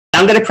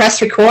I'm going to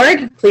press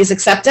record. Please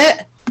accept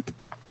it.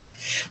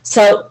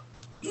 So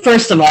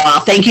first of all,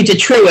 thank you to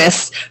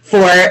Truist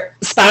for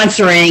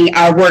sponsoring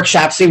our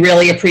workshops. We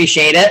really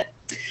appreciate it.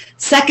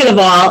 Second of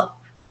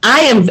all, I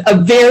am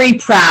a very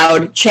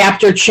proud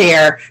chapter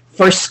chair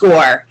for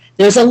SCORE.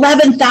 There's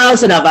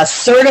 11,000 of us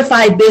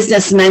certified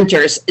business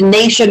mentors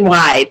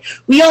nationwide.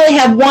 We only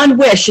have one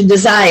wish and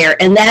desire,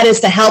 and that is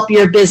to help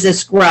your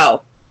business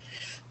grow.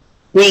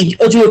 We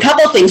do a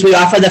couple of things. We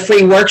offer the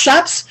free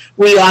workshops.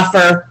 We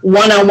offer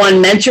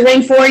one-on-one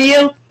mentoring for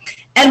you.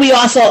 And we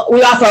offer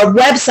a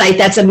website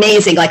that's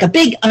amazing, like a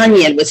big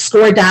onion with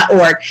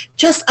score.org.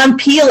 Just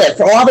unpeel it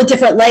for all the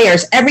different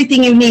layers,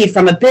 everything you need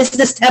from a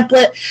business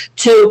template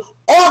to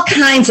all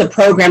kinds of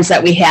programs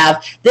that we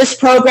have. This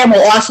program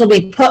will also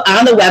be put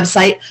on the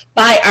website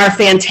by our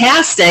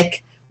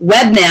fantastic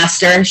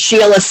webmaster,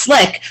 Sheila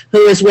Slick,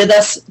 who is with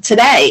us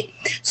today.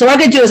 So what I'm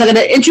going to do is I'm going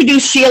to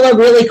introduce Sheila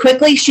really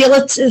quickly.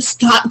 Sheila,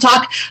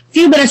 talk a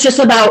few minutes just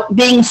about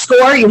being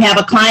SCORE. You have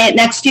a client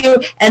next to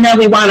you, and then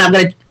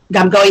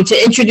I'm going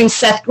to introduce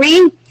Seth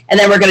Green, and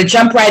then we're going to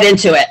jump right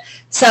into it.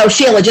 So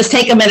Sheila, just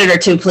take a minute or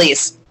two,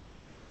 please.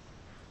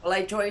 Well,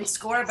 I joined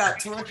SCORE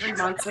about 2 or 3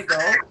 months ago.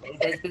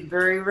 It has been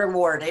very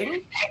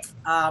rewarding.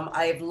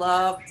 I've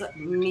loved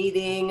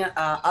meeting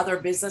other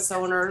business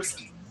owners,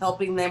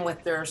 helping them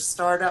with their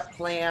startup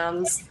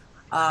plans,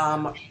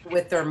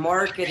 with their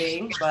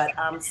marketing. But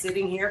I'm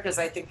sitting here because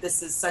I think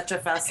this is such a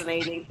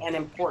fascinating and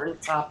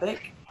important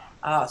topic.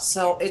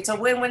 So it's a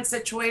win-win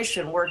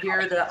situation. We're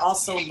here to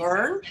also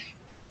learn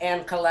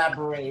and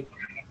collaborate.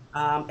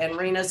 And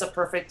Rena's a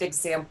perfect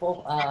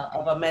example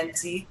of a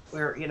mentee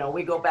where,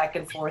 we go back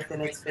and forth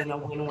and it's been a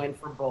win-win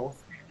for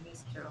both. It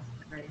is true.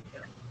 Very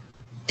true.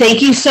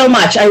 Thank you so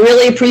much. I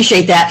really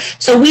appreciate that.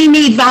 So we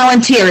need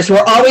volunteers.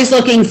 We're always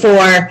looking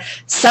for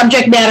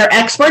subject matter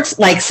experts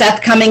like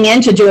Seth coming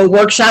in to do a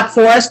workshop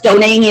for us,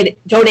 donating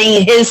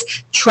his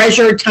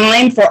treasured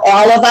time for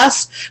all of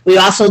us. We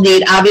also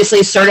need,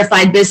 obviously,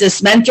 certified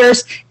business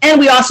mentors, and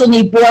we also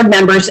need board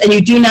members, and you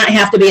do not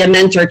have to be a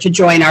mentor to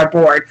join our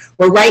board.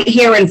 We're right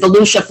here in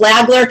Volusia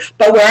Flagler,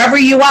 but wherever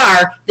you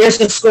are, there's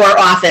a SCORE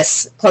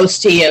office close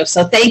to you.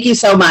 So thank you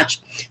so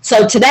much.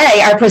 So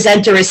today, our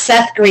presenter is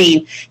Seth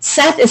Green.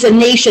 Seth is the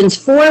nation's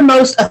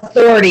foremost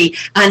authority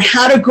on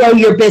how to grow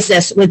your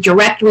business with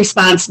direct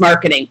response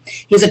marketing.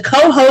 He's a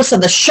co-host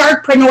of the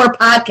Sharkpreneur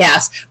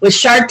podcast with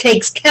Shark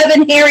Tank's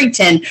Kevin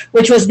Harrington,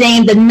 which was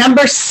named the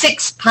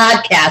 #6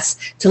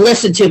 podcast to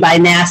listen to by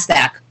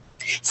NASDAQ.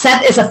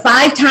 Seth is a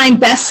 5-time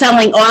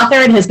best-selling author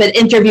and has been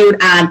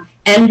interviewed on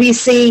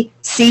NBC,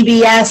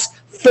 CBS,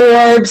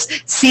 Forbes,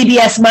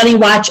 CBS Money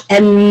Watch,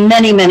 and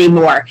many, many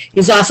more.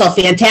 He's also a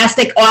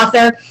fantastic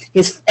author.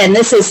 And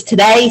this is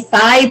today,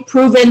 5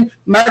 proven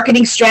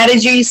marketing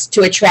strategies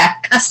to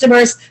attract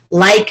customers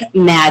like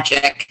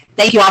magic.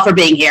 Thank you all for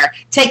being here.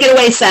 Take it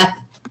away, Seth.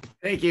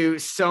 Thank you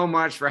so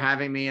much for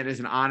having me. It is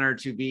an honor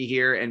to be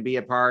here and be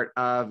a part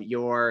of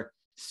your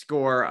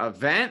SCORE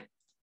event.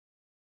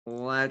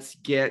 Let's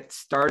get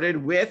started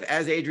with,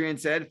 as Adrian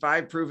said,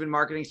 5 proven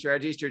marketing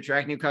strategies to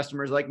attract new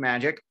customers like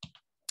magic.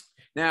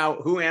 Now,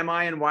 who am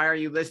I and why are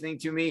you listening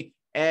to me?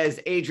 As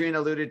Adrian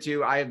alluded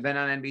to, I have been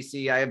on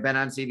NBC, I have been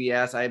on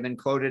CBS, I have been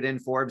quoted in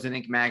Forbes and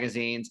Inc.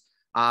 magazines.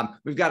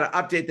 We've got to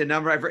update the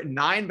number. I've written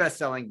 9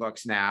 best-selling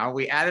books now.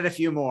 We added a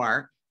few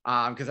more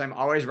because I'm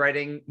always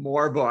writing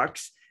more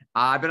books.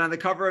 I've been on the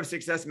cover of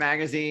Success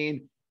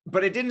magazine,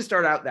 but it didn't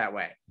start out that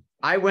way.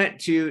 I went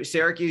to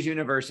Syracuse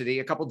University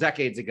a couple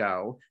decades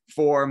ago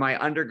for my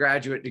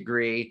undergraduate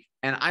degree,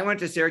 and I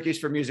went to Syracuse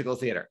for musical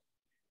theater,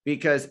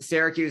 because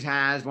Syracuse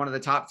has one of the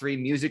top 3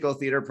 musical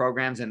theater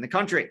programs in the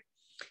country.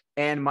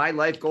 And my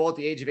life goal at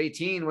the age of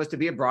 18 was to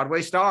be a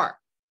Broadway star.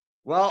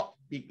 Well,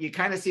 you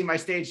kind of see my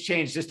stage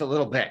change just a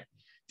little bit.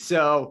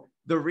 So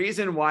the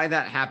reason why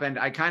that happened,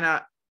 I kind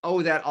of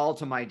owe that all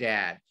to my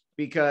dad,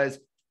 because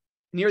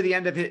near the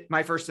end of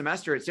my first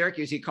semester at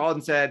Syracuse, he called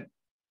and said,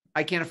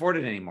 I can't afford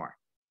it anymore.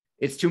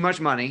 It's too much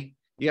money.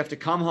 You have to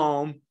come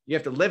home. You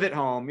have to live at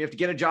home. You have to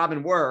get a job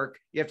and work.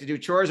 You have to do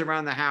chores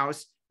around the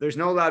house. There's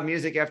no loud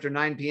music after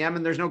 9 p.m.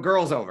 and there's no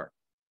girls over.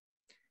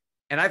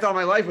 And I thought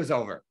my life was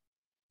over.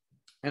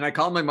 And I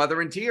called my mother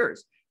in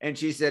tears. And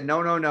she said,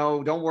 no,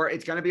 don't worry.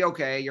 It's going to be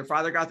okay. Your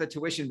father got the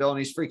tuition bill and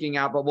he's freaking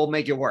out, but we'll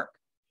make it work.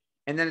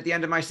 And then at the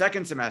end of my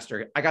second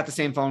semester, I got the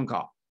same phone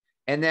call.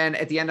 And then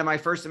at the end of my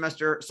first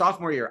semester,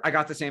 sophomore year, I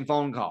got the same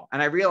phone call.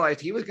 And I realized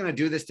he was going to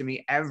do this to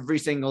me every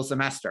single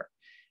semester.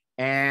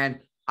 And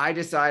I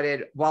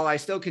decided, while I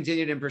still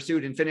continued in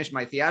pursuit and finished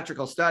my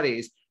theatrical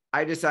studies,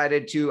 I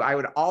decided I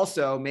would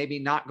also maybe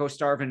not go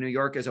starve in New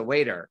York as a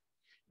waiter.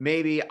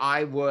 Maybe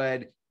I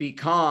would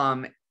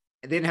become,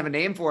 they didn't have a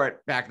name for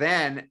it back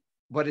then,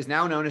 what is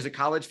now known as a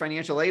college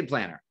financial aid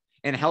planner,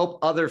 and help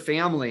other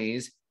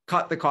families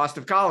cut the cost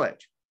of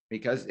college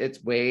because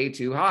it's way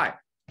too high.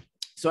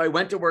 So I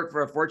went to work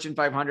for a Fortune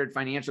 500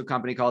 financial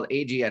company called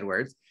A.G.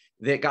 Edwards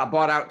that got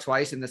bought out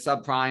twice in the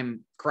subprime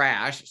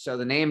crash. So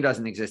the name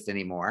doesn't exist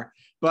anymore.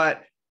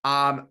 But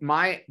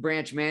my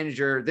branch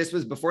manager, this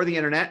was before the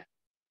internet.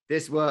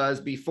 This was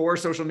before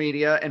social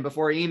media and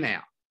before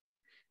email.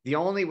 the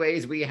only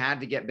ways we had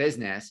to get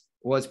business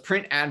was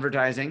print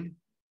advertising,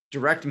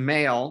 direct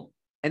mail,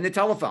 and the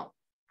telephone.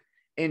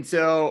 And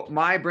so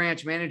my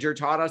branch manager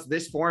taught us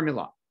this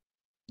formula.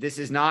 This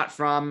is not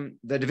from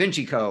the Da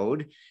Vinci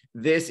Code.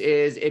 This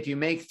is if you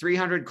make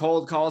 300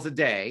 cold calls a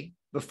day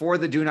before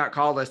the do not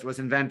call list was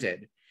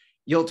invented,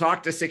 you'll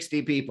talk to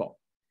 60 people.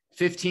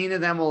 15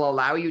 of them will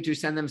allow you to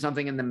send them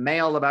something in the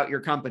mail about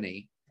your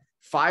company.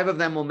 5 of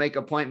them will make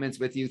appointments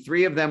with you.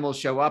 3 of them will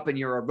show up and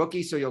you're a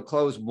rookie, so you'll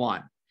close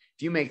 1.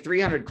 If you make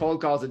 300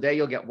 cold calls a day,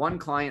 you'll get 1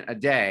 client a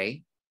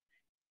day.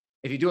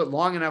 If you do it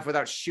long enough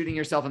without shooting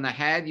yourself in the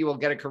head, you will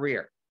get a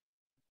career.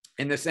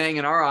 And the saying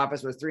in our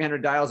office was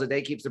 300 dials a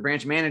day keeps the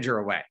branch manager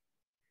away.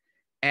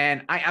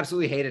 And I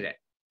absolutely hated it.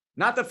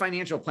 Not the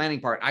financial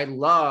planning part. I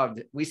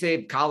loved, we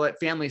saved college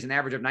families an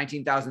average of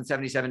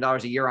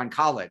 $19,077 a year on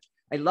college.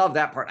 I love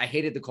that part. I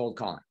hated the cold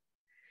calling.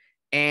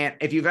 And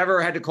if you've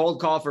ever had to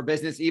cold call for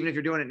business, even if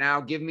you're doing it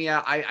now, give me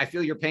I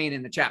feel your pain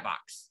in the chat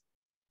box.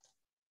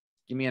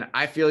 Give me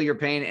I feel your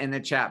pain in the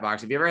chat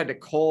box. Have you ever had to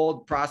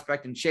cold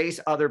prospect and chase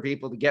other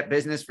people to get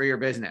business for your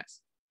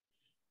business?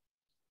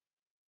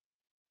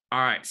 All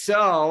right.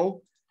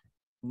 So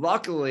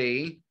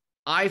luckily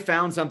I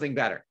found something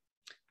better.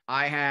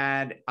 I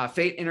had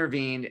fate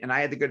intervened and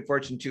I had the good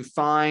fortune to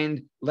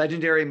find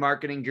legendary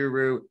marketing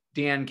guru,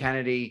 Dan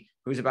Kennedy,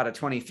 who's about a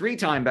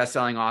 23-time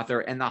best-selling author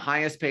and the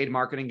highest paid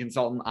marketing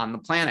consultant on the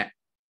planet.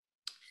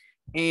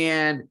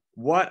 And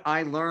what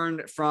I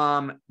learned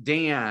from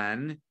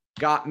Dan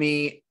got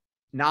me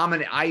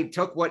nominated. I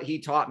took what he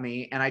taught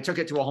me and I took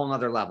it to a whole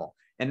nother level.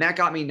 And that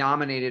got me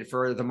nominated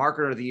for the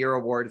Marketer of the Year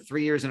award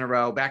 3 years in a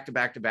row, back to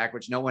back to back,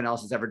 which no one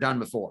else has ever done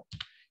before.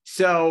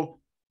 So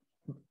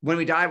when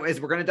we're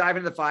going to dive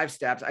into the 5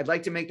 steps, I'd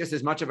like to make this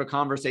as much of a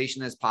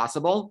conversation as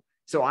possible.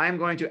 So I'm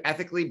going to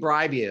ethically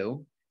bribe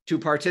you to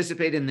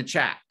participate in the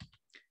chat.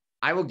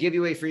 I will give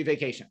you a free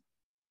vacation.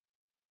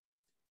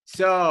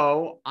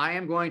 So I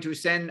am going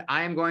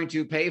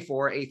to pay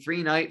for a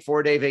 3-night,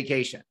 4-day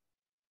vacation.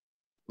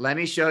 Let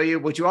me show you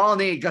what you all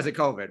need because of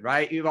COVID,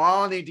 right? You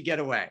all need to get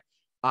away.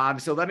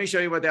 So let me show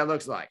you what that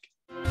looks like.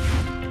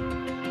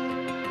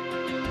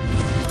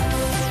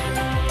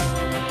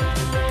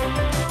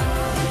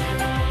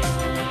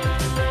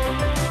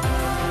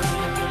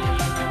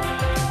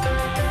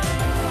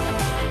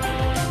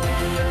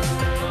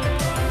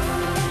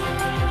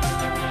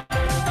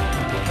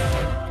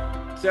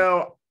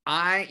 So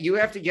you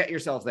have to get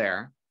yourself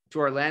there to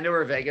Orlando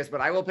or Vegas,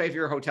 but I will pay for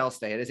your hotel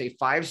stay. It is a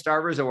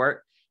 5-star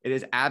resort. It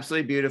is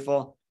absolutely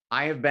beautiful.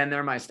 I have been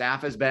there. My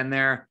staff has been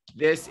there.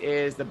 This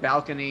is the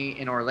balcony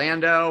in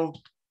Orlando.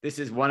 This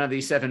is one of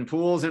the 7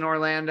 pools in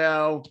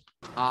Orlando.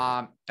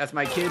 That's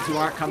my kids who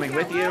aren't coming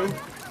with you,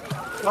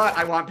 but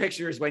I want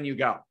pictures when you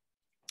go.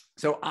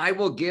 So I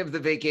will give the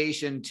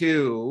vacation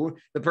to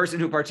the person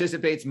who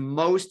participates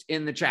most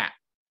in the chat.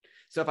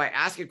 So if I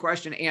ask a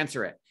question,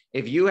 answer it.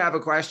 If you have a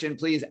question,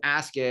 please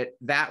ask it.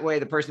 That way,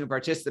 the person who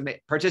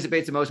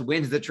participates the most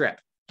wins the trip.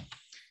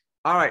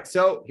 All right.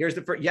 So here's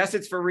yes,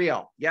 it's for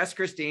real. Yes,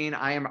 Christine,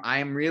 I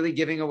am really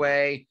giving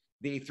away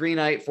the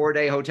 3-night,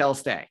 4-day hotel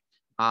stay.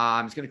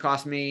 It's going to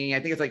cost me, I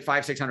think it's like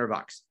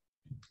 $500-600.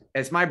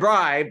 It's my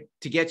bribe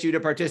to get you to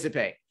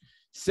participate.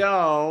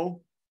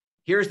 So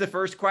here's the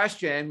first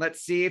question.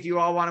 Let's see if you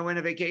all want to win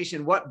a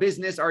vacation. What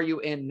business are you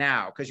in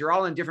now? Because you're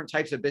all in different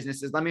types of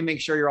businesses. Let me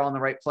make sure you're all in the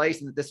right place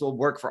and that this will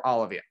work for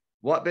all of you.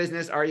 What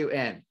business are you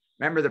in?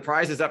 Remember, the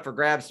prize is up for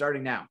grabs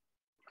starting now.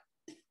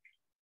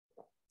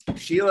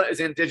 Sheila is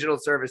in digital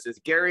services.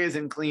 Gary is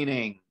in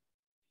cleaning.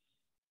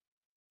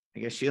 I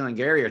guess Sheila and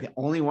Gary are the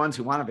only ones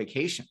who want a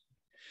vacation.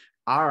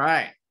 All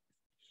right.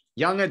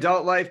 Young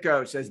adult life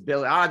coach, says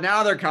Billy.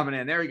 Now they're coming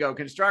in. There we go.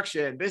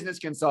 Construction, business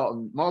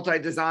consultant,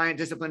 multi-design,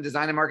 discipline,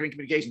 design and marketing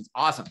communications.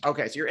 Awesome.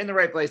 Okay. So you're in the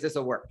right place. This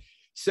will work.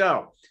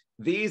 So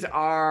these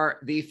are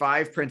the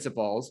 5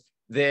 principles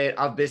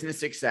of business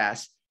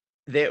success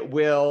that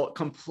will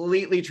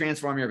completely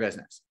transform your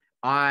business.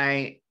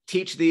 I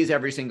teach these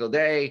every single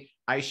day.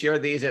 I share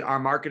these at our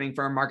marketing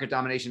firm,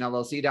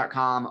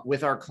 marketdominationllc.com,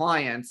 with our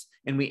clients,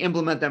 and we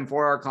implement them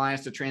for our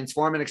clients to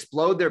transform and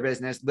explode their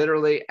business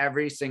literally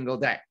every single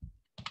day.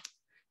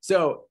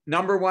 So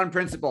number 1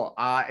 principle,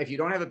 if you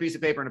don't have a piece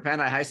of paper and a pen,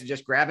 I highly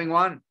suggest grabbing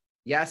one.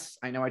 Yes,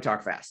 I know I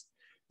talk fast.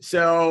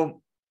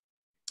 So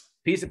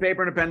piece of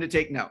paper and a pen to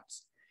take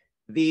notes.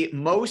 The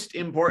most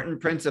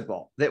important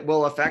principle that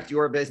will affect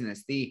your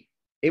business,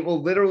 it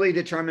will literally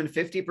determine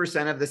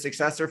 50% of the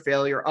success or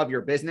failure of your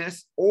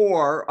business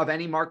or of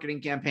any marketing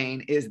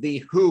campaign, is the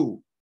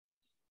who.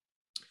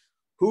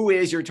 Who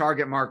is your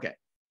target market?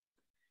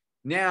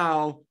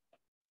 Now,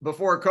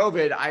 before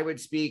COVID, I would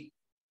speak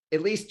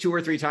at least 2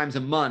 or 3 times a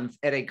month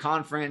at a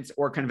conference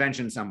or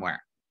convention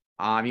somewhere.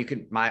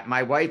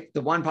 My wife,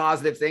 the one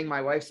positive thing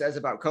my wife says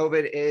about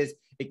COVID is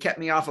it kept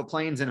me off of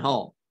planes and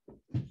home.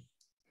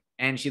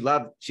 And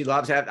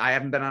I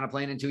haven't been on a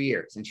plane in 2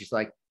 years. And she's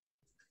like,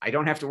 I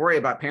don't have to worry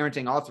about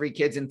parenting all 3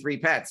 kids and 3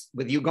 pets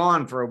with you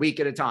gone for a week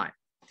at a time.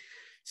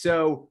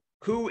 So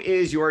who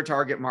is your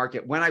target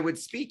market? When I would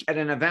speak at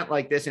an event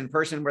like this in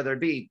person, where there'd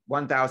be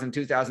 1,000,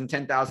 2,000,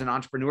 10,000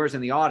 entrepreneurs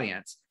in the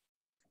audience,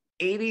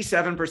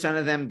 87%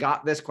 of them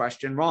got this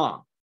question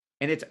wrong.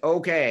 And it's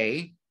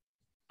okay.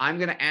 I'm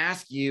going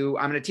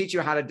to teach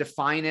you how to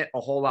define it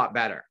a whole lot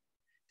better.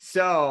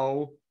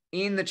 So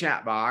in the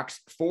chat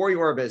box for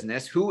your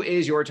business, who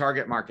is your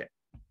target market?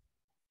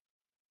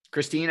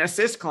 Christine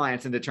assists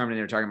clients in determining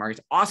their target markets.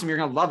 Awesome. You're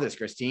going to love this,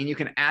 Christine. You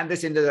can add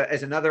this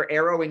as another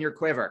arrow in your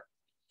quiver.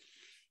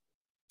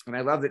 And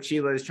I love that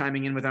Sheila is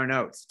chiming in with our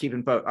notes.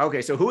 Keeping both.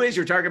 Okay. So who is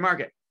your target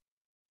market?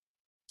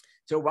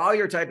 So while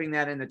you're typing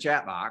that in the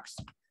chat box,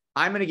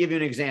 I'm going to give you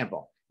an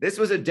example. This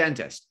was a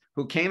dentist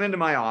who came into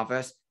my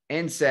office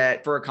and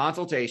said, for a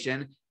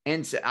consultation,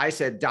 and I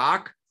said,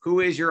 Doc, who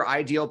is your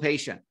ideal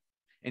patient?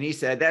 And he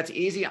said, that's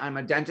easy. I'm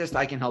a dentist.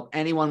 I can help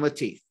anyone with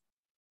teeth.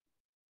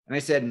 And I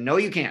said, no,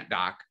 you can't,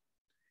 Doc.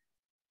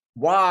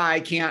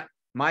 Why can't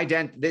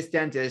this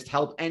dentist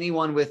help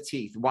anyone with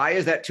teeth? Why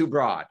is that too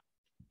broad?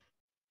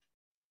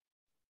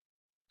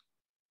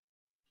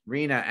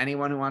 Rena,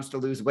 anyone who wants to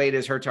lose weight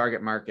is her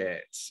target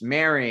market.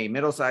 Mary,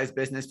 middle-sized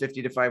business,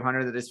 50 to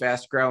 500 that is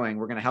fast growing.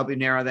 We're going to help you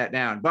narrow that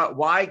down. But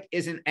why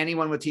isn't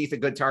anyone with teeth a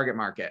good target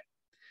market?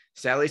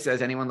 Sally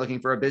says anyone looking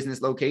for a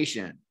business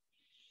location.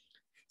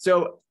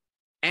 So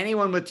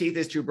anyone with teeth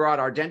is too broad.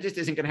 Our dentist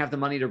isn't going to have the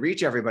money to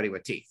reach everybody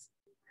with teeth.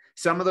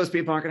 Some of those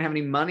people aren't going to have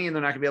any money and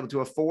they're not going to be able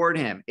to afford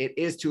him. It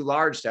is too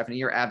large, Stephanie.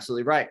 You're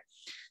absolutely right.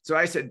 So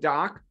I said,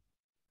 Doc,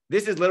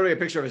 this is literally a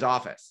picture of his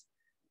office.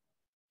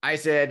 I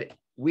said,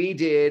 we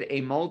did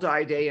a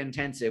multi-day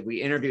intensive.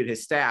 We interviewed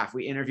his staff.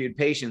 We interviewed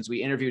patients.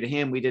 We interviewed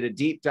him. We did a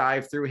deep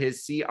dive through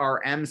his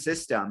CRM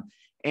system.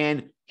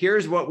 And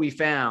here's what we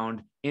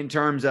found in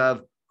terms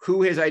of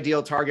who his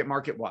ideal target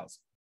market was.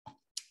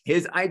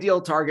 His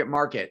ideal target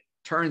market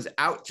turns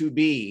out to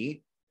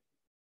be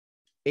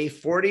a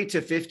 40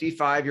 to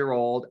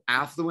 55-year-old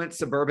affluent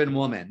suburban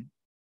woman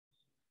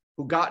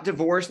who got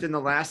divorced in the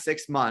last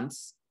 6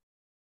 months,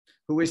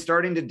 who was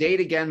starting to date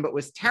again, but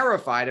was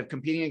terrified of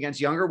competing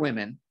against younger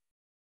women,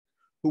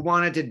 who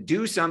wanted to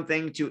do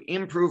something to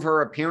improve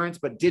her appearance,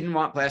 but didn't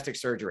want plastic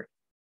surgery.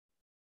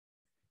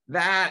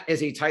 That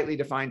is a tightly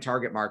defined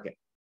target market.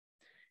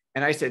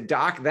 And I said,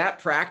 Doc, that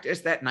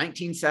practice, that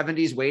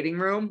 1970s waiting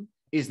room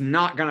is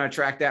not going to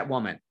attract that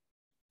woman.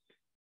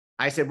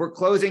 I said, we're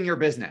closing your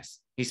business.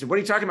 He said, what are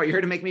you talking about? You're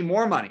here to make me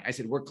more money. I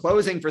said, we're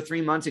closing for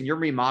 3 months and you're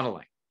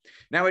remodeling.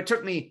 Now, it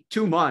took me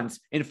 2 months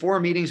and 4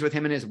 meetings with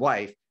him and his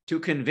wife to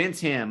convince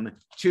him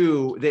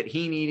that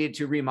he needed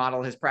to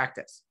remodel his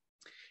practice.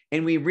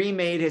 And we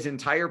remade his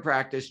entire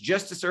practice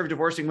just to serve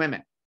divorcing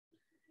women.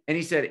 And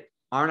he said,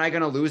 aren't I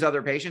going to lose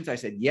other patients? I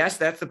said, yes,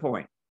 that's the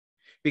point.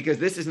 Because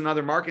this is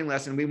another marketing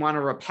lesson. We want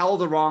to repel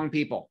the wrong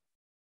people.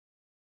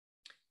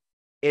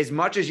 As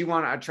much as you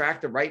want to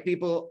attract the right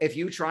people, if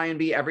you try and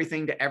be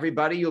everything to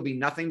everybody, you'll be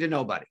nothing to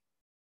nobody.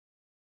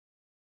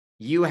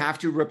 You have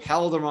to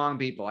repel the wrong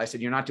people. I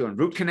said, you're not doing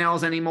root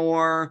canals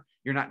anymore.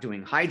 You're not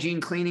doing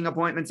hygiene cleaning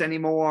appointments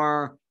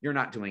anymore. You're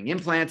not doing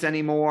implants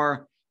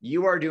anymore.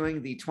 You are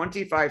doing the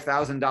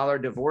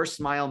 $25,000 divorce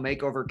smile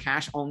makeover,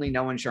 cash only,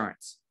 no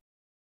insurance.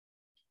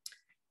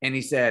 And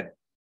he said,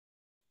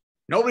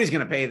 nobody's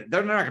going to pay that.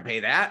 They're not going to pay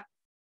that.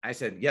 I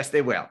said, yes,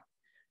 they will.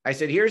 I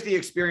said, here's the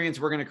experience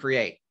we're going to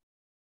create.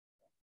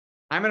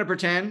 I'm going to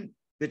pretend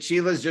that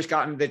Sheila's just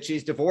that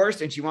she's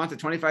divorced and she wants a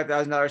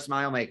 $25,000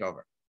 smile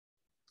makeover.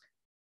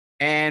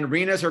 And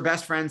Rena's her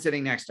best friend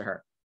sitting next to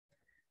her.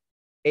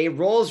 A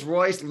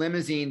Rolls-Royce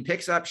limousine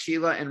picks up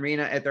Sheila and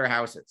Rena at their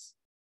houses.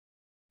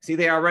 See,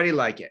 they already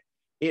like it.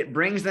 It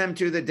brings them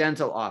to the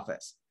dental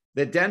office.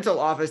 The dental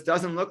office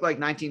doesn't look like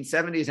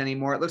 1970s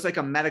anymore. It looks like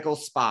a medical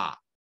spa.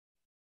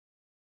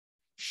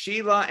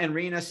 Sheila and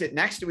Rena sit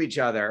next to each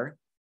other.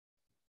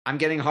 I'm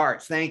getting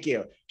hearts. Thank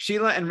you.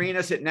 Sheila and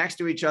Rena sit next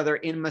to each other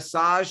in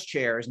massage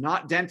chairs,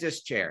 not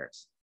dentist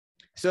chairs.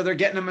 So they're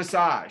getting a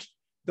massage.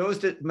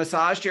 Those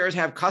massage chairs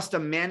have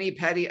custom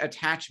mani-pedi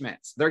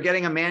attachments. They're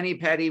getting a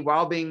mani-pedi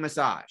while being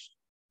massaged.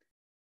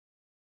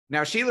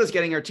 Now Sheila's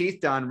getting her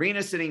teeth done.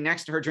 Rena's sitting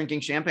next to her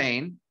drinking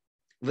champagne,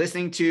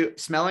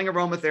 smelling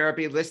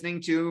aromatherapy,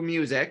 listening to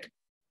music.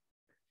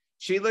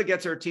 Sheila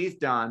gets her teeth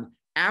done.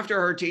 After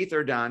her teeth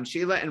are done,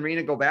 Sheila and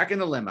Rena go back in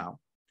the limo.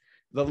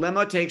 The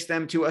limo takes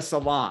them to a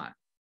salon.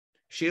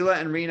 Sheila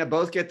and Rena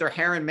both get their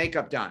hair and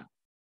makeup done.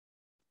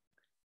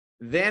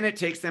 Then it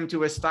takes them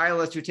to a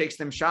stylist who takes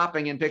them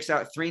shopping and picks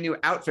out 3 new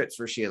outfits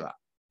for Sheila.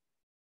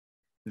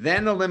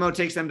 Then the limo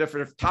takes them to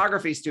a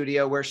photography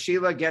studio where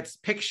Sheila gets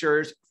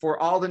pictures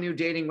for all the new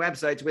dating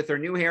websites with her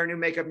new hair, new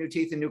makeup, new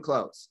teeth, and new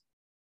clothes.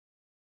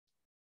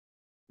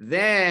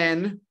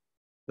 Then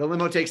the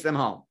limo takes them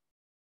home.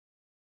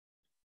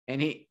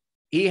 And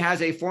he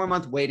has a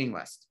 4-month waiting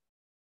list.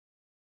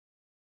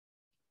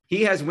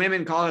 He has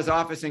women call his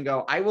office and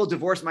go, I will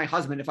divorce my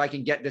husband if I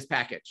can get this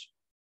package.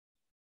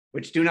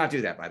 Which do not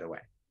do that, by the way.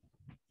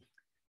 Do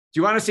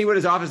you want to see what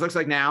his office looks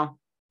like now?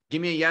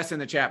 Give me a yes in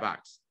the chat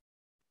box.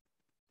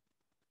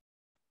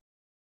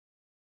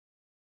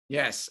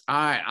 Yes. All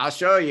right. I'll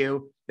show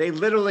you. They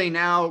literally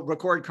now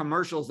record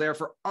commercials there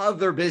for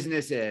other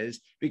businesses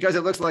because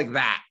it looks like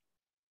that.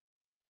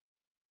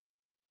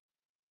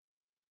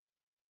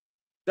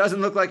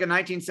 Doesn't look like a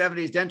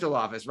 1970s dental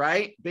office,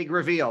 right? Big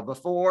reveal,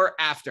 before,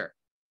 after.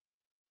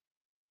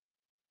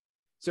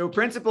 So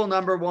principle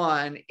number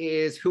one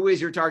is, who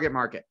is your target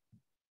market?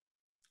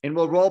 And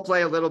we'll role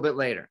play a little bit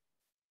later.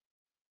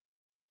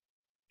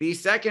 The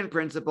second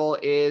principle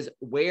is,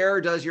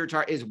 where does your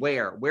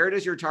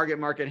target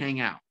market hang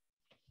out?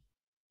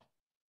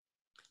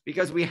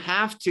 Because we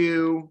have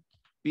to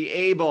be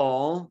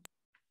able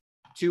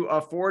to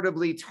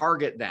affordably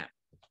target them.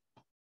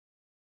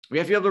 We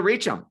have to be able to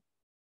reach them,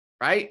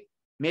 right?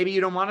 Maybe you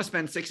don't want to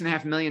spend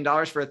 $6.5 million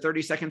for a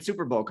 30-second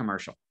Super Bowl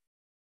commercial.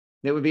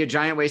 That would be a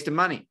giant waste of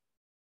money.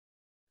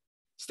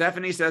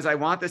 Stephanie says, I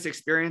want this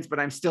experience, but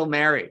I'm still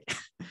married.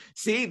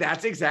 See,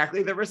 that's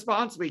exactly the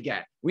response we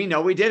get. We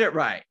know we did it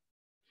right.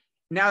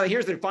 Now,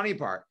 here's the funny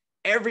part.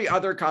 Every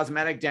other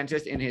cosmetic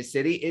dentist in his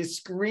city is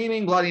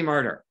screaming bloody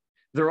murder.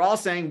 They're all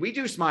saying, we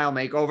do smile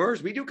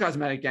makeovers, we do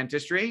cosmetic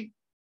dentistry,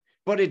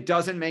 but it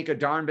doesn't make a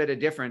darn bit of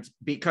difference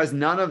because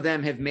none of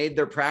them have made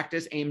their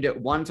practice aimed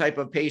at one type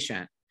of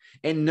patient.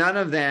 And none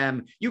of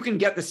them, you can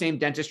get the same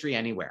dentistry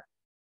anywhere.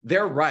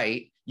 They're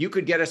right. You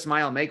could get a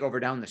smile makeover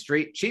down the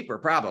street, cheaper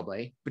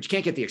probably, but you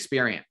can't get the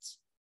experience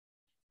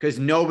because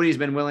nobody's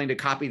been willing to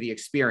copy the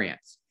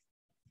experience.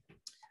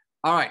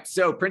 All right.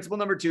 So principle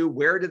number two,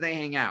 where do they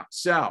hang out?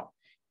 So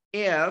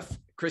if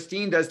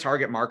Christine does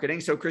target marketing.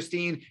 So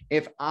Christine,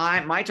 if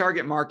my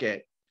target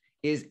market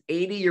is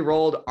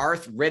 80-year-old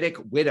arthritic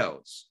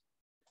widows,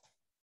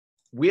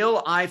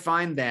 will I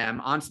find them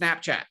on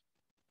Snapchat?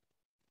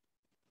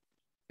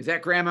 Is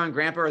that grandma and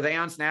grandpa? Are they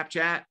on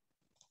Snapchat?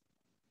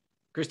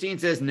 Christine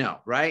says no,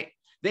 right?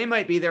 They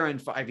might be there in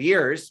 5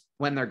 years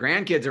when their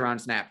grandkids are on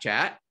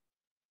Snapchat,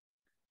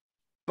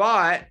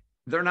 but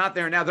they're not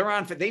there now.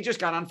 They just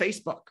got on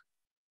Facebook.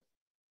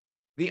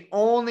 The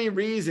only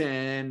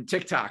reason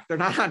TikTok, they're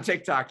not on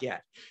TikTok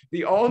yet.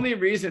 The only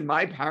reason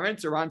my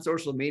parents are on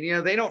social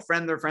media, they don't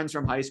friend their friends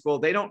from high school.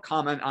 They don't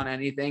comment on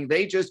anything.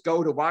 They just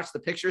go to watch the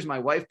pictures my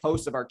wife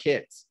posts of our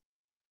kids.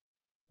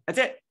 That's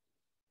it.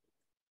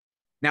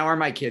 Now, are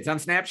my kids on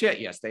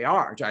Snapchat? Yes, they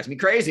are. It drives me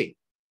crazy.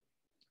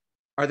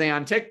 Are they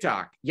on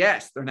TikTok?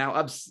 Yes, they're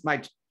now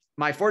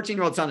my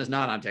 14-year-old son is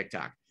not on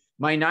TikTok.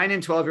 My 9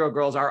 and 12-year-old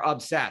girls are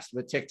obsessed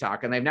with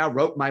TikTok, and they've now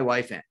roped my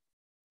wife in.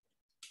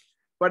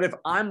 But if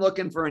I'm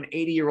looking for an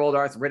 80-year-old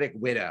arthritic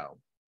widow,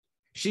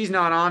 she's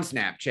not on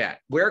Snapchat.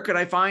 Where could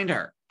I find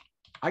her?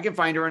 I can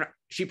find her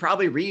she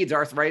probably reads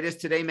Arthritis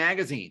Today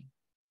magazine.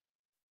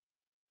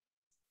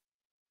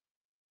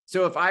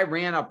 So if I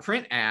ran a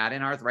print ad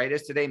in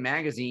Arthritis Today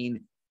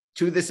magazine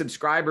to the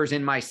subscribers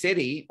in my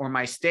city or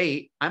my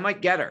state, I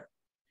might get her.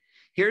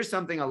 Here's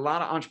something a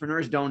lot of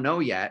entrepreneurs don't know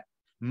yet.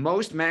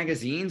 Most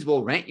magazines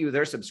will rent you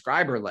their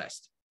subscriber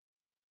list.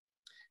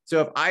 So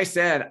if I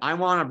said, I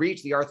want to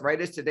reach the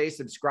Arthritis Today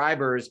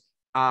subscribers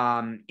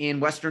in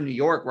Western New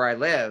York, where I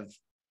live,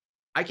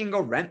 I can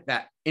go rent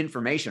that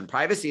information.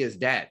 Privacy is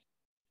dead.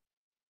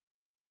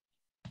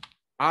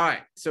 All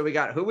right. So we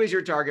got, who is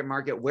your target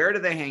market? Where do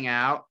they hang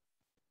out?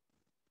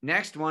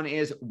 Next one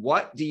is,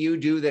 what do you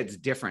do that's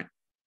different?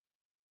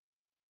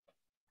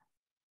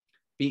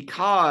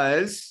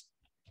 Because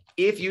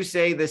if you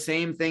say the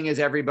same thing as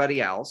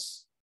everybody else,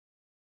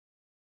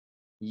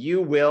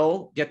 you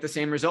will get the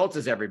same results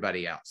as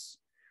everybody else,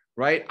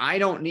 right? I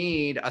don't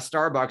need a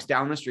Starbucks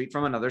down the street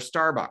from another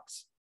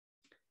Starbucks.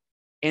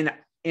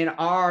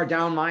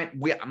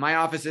 My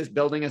office's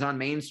building is on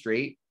Main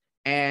Street,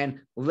 and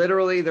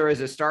literally there is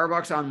a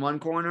Starbucks on one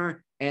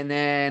corner, and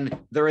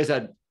then there is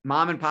a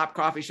mom and pop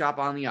coffee shop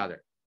on the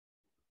other.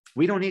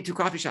 We don't need two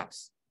coffee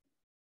shops.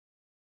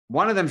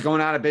 One of them's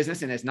going out of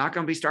business, and it's not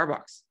going to be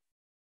Starbucks.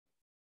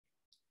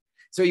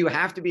 So you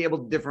have to be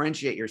able to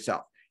differentiate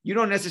yourself. You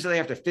don't necessarily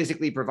have to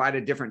physically provide a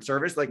different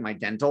service like my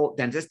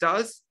dentist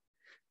does,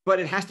 but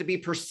it has to be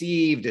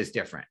perceived as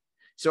different.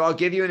 So I'll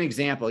give you an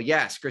example.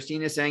 Yes,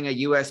 Christine is saying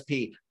a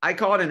USP. I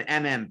call it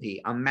an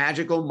MMP, a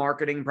magical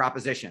marketing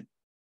proposition.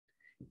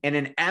 And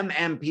an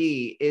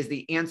MMP is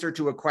the answer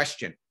to a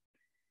question.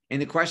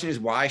 And the question is,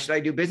 why should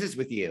I do business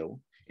with you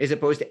as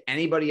opposed to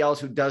anybody else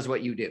who does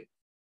what you do?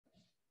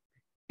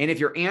 And if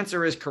your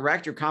answer is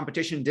correct, your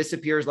competition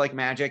disappears like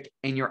magic,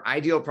 and your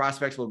ideal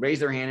prospects will raise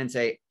their hand and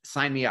say,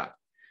 sign me up.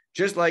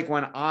 Just like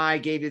when I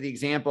gave you the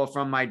example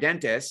from my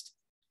dentist,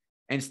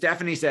 and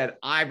Stephanie said,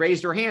 I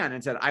raised her hand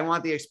and said, I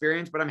want the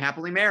experience, but I'm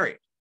happily married.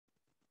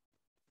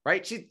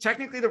 Right? She's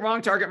technically the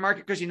wrong target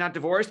market because she's not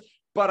divorced,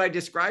 but I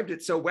described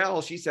it so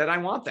well, she said, I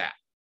want that.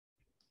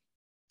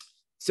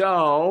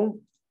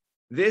 So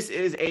this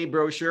is a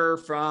brochure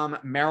from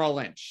Merrill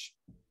Lynch,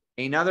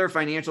 another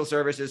financial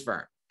services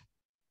firm.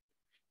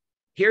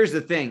 Here's the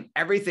thing.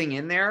 Everything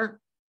in there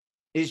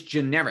is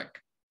generic.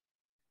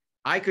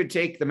 I could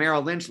take the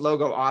Merrill Lynch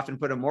logo off and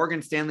put a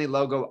Morgan Stanley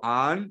logo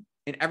on,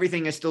 and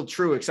everything is still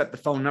true except the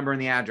phone number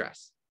and the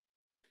address.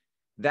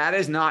 That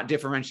is not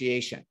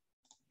differentiation.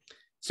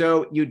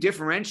 So you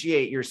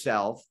differentiate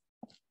yourself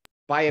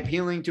by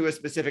appealing to a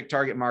specific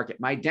target market.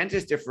 My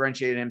dentist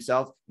differentiated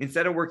himself.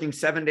 Instead of working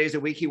 7 days a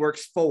week, he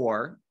works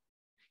 4.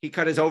 He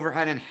cut his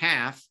overhead in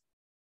half,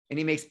 and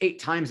he makes 8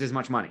 times as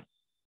much money.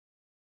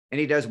 And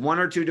he does 1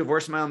 or 2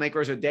 divorce smile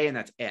makers a day, and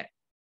that's it.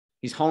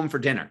 He's home for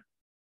dinner.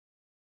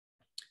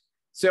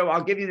 So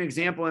I'll give you an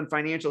example in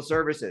financial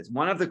services.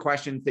 One of the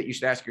questions that you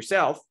should ask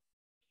yourself,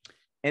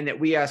 and that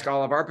we ask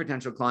all of our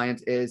potential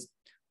clients, is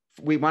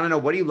we want to know,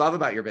 what do you love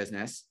about your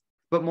business?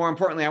 But more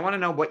importantly, I want to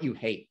know what you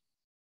hate.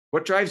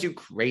 What drives you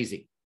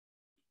crazy?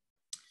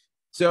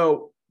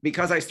 So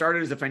because I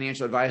started as a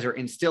financial advisor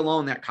and still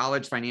own that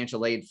college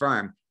financial aid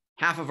firm,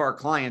 half of our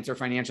clients are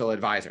financial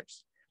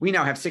advisors. We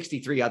now have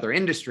 63 other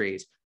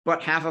industries,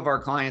 but half of our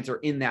clients are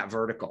in that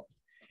vertical.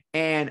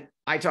 And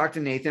I talked to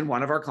Nathan,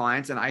 one of our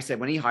clients, and I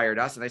said, when he hired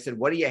us, and I said,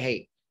 what do you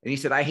hate? And he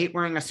said, I hate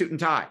wearing a suit and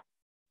tie.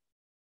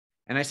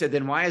 And I said,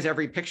 then why is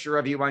every picture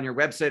of you on your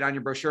website, on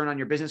your brochure, and on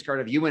your business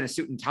card of you in a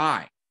suit and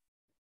tie?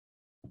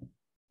 And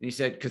he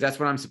said, because that's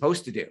what I'm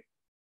supposed to do.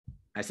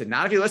 I said,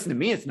 not if you listen to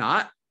me, it's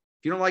not.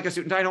 If you don't like a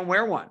suit and tie, don't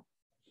wear one.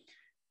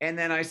 And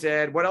then I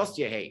said, what else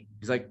do you hate?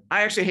 He's like,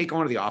 I actually hate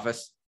going to the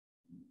office.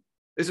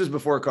 This was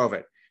before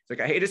COVID. It's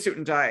like, I hate a suit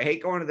and tie. I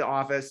hate going to the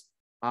office.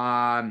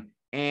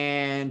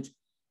 And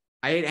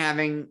I hate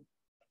having,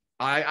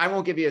 I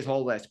won't give you his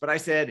whole list, but I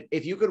said,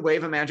 if you could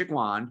wave a magic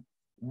wand,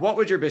 what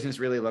would your business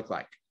really look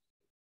like?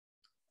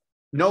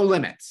 No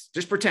limits.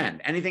 Just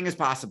pretend anything is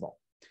possible.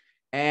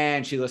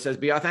 And Sheila says,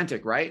 be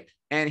authentic, right?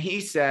 And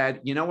he said,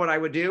 you know what I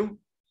would do?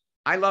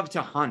 I love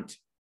to hunt.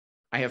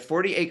 I have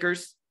 40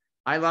 acres.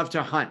 I love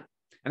to hunt.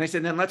 And I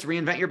said, then let's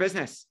reinvent your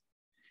business.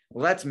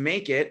 Let's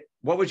make it,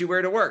 what would you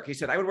wear to work? He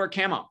said, I would wear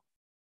camo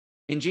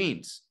in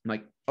jeans. I'm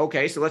like,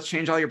 okay, so let's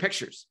change all your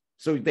pictures.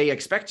 So they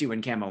expect you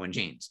in camo and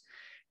jeans.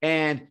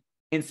 And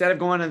instead of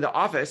going into the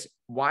office,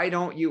 why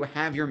don't you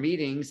have your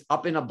meetings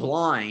up in a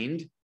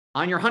blind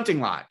on your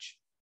hunting lodge?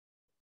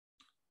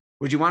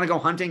 Would you want to go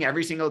hunting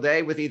every single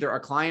day with either a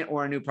client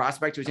or a new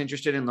prospect who's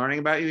interested in learning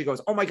about you? He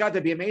goes, oh my God,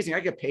 that'd be amazing. I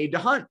get paid to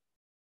hunt.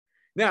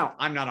 Now,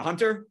 I'm not a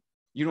hunter.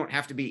 You don't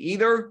have to be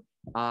either.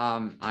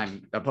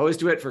 I'm opposed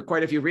to it for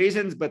quite a few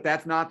reasons, but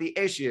that's not the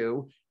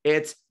issue.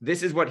 This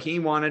is what he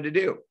wanted to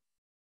do.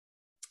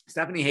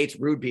 Stephanie hates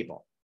rude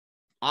people.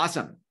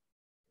 Awesome.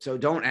 So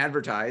don't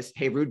advertise,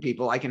 hey, rude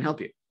people, I can help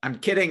you. I'm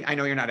kidding. I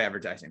know you're not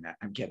advertising that.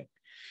 I'm kidding.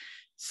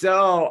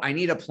 So I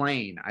need a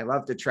plane. I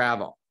love to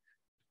travel.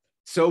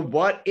 So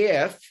what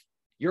if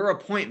your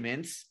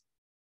appointments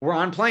were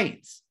on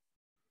planes?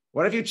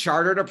 What if you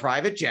chartered a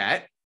private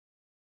jet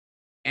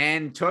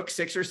and took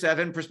 6 or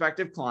 7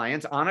 prospective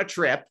clients on a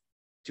trip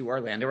to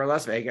Orlando or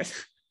Las Vegas?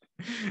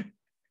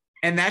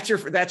 And that's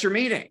your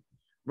meeting,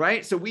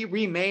 right? So we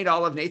remade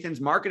all of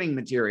Nathan's marketing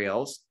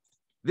materials.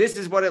 This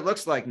is what it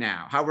looks like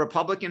now, how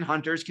Republican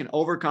hunters can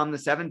overcome the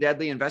 7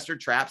 deadly investor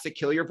traps that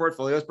kill your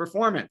portfolio's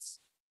performance.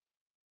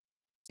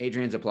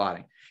 Adrian's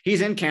applauding.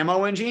 He's in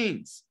camo and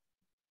jeans.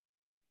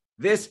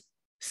 This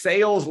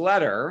sales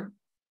letter,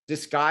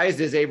 disguised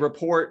as a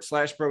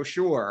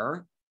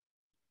report/brochure,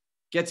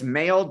 gets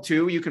mailed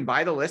to, you can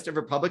buy the list of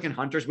Republican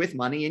hunters with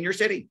money in your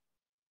city.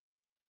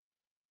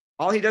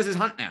 All he does is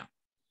hunt now.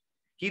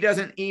 He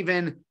doesn't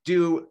even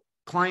do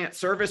client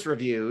service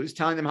reviews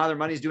telling them how their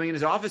money's doing in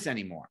his office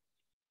anymore.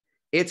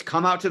 It's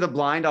come out to the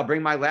blind. I'll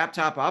bring my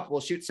laptop up.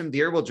 We'll shoot some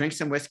deer. We'll drink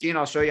some whiskey and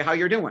I'll show you how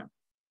you're doing.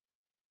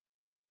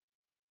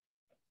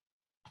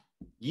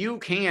 You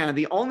can,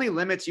 the only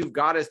limits you've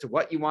got as to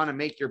what you want to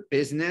make your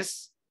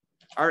business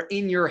are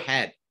in your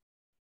head.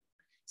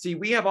 See,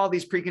 we have all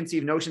these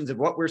preconceived notions of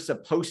what we're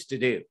supposed to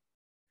do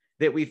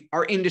that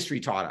our industry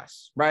taught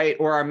us, right?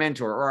 Or our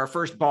mentor or our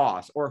first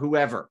boss or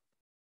whoever.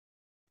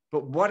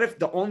 But what if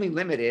the only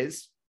limit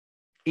is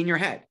in your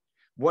head?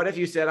 What if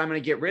you said, I'm going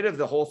to get rid of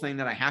the whole thing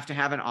that I have to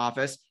have an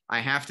office. I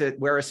have to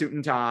wear a suit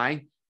and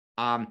tie.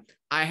 I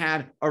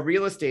had a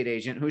real estate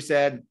agent who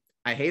said,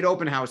 I hate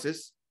open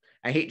houses.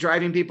 I hate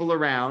driving people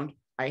around.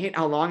 I hate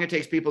how long it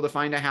takes people to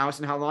find a house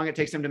and how long it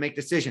takes them to make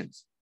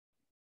decisions.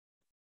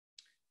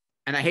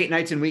 And I hate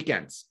nights and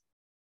weekends.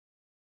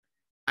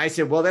 I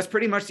said, well, that's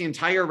pretty much the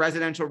entire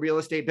residential real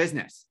estate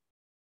business.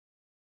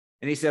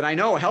 And he said, I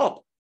know,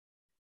 help.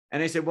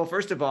 And I said, well,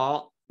 first of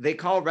all, they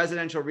call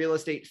residential real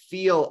estate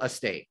feel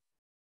estate.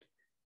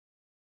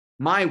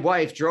 My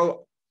wife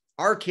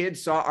our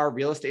kids saw our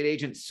real estate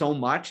agent so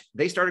much,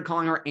 they started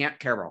calling her Aunt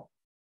Carol.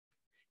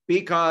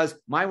 Because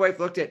my wife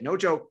looked at, no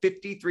joke,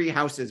 53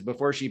 houses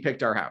before she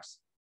picked our house.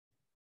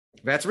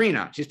 That's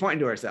Rena. She's pointing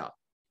to herself.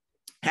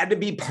 Had to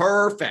be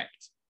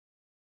perfect.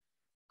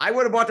 I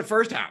would have bought the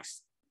first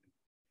house.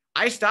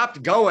 I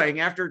stopped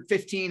going after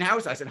 15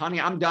 houses. I said, honey,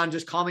 I'm done.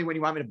 Just call me when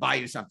you want me to buy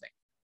you something.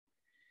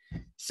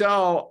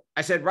 So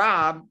I said,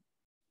 Rob,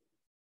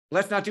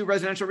 let's not do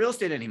residential real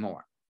estate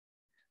anymore.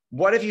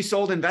 What if you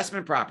sold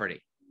investment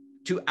property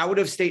to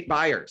out-of-state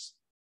buyers?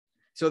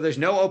 So there's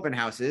no open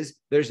houses.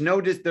 There's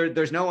no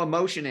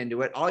emotion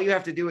into it. All you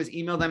have to do is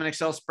email them an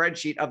Excel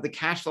spreadsheet of the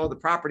cash flow of the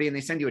property and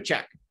they send you a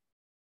check.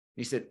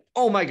 He said,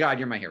 oh my God,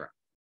 you're my hero.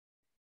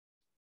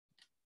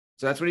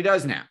 So that's what he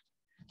does now.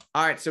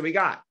 All right. So we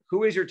got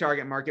Who is your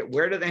target market?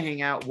 Where do they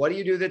hang out? What do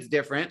you do that's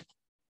different?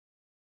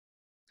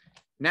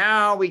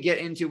 Now we get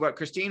into what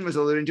Christine was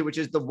alluding to, which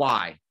is the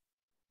why.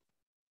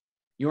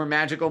 Your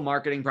magical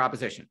marketing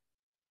proposition.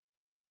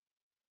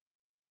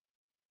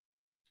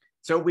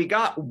 So we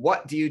got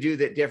what do you do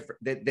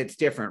that's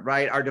different,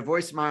 right? Our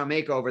Divorce Smile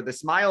Makeover, the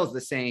smile is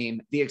the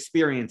same, the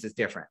experience is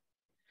different.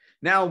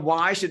 Now,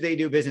 why should they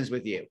do business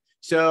with you?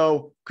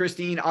 So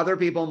Christine, other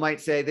people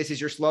might say, this is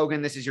your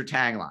slogan, this is your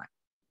tagline.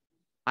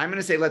 I'm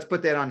going to say, let's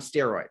put that on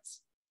steroids.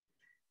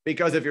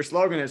 Because if your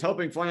slogan is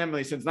helping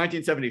families since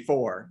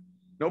 1974,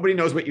 nobody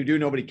knows what you do,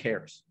 nobody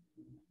cares.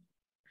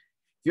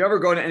 If you ever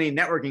go to any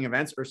networking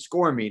events or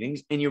SCORE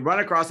meetings and you run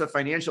across a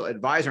financial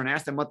advisor and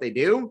ask them what they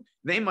do,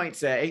 they might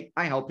say,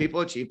 I help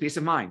people achieve peace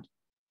of mind.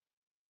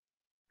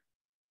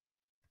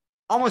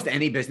 Almost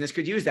any business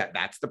could use that.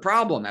 That's the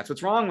problem. That's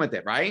what's wrong with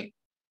it, right?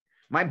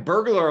 My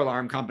burglar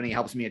alarm company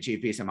helps me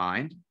achieve peace of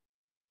mind.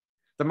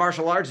 The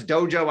martial arts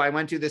dojo I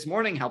went to this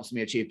morning helps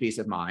me achieve peace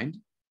of mind.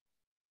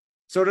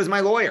 So does my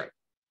lawyer.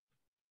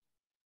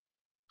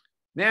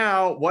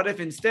 Now, what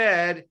if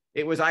instead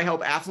it was I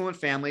help affluent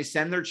families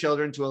send their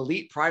children to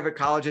elite private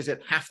colleges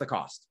at half the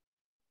cost?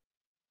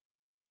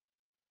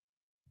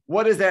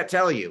 What does that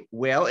tell you?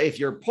 Well, if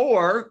you're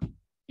poor,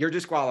 you're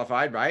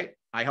disqualified, right?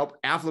 I help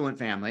affluent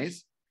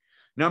families.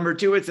 Number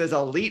two, it says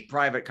elite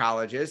private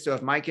colleges. So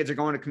if my kids are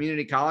going to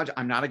community college,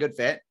 I'm not a good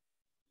fit.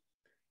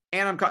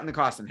 And I'm cutting the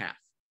cost in half.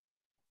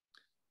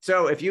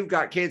 So if you've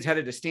got kids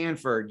headed to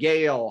Stanford,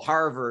 Yale,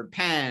 Harvard,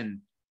 Penn,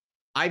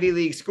 Ivy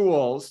League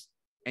schools,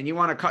 and you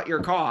want to cut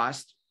your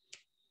cost,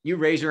 you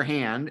raise your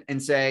hand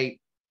and say,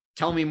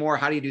 tell me more.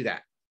 How do you do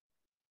that?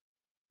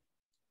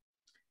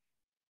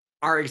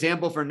 Our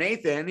example for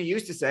Nathan, he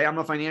used to say, I'm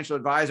a financial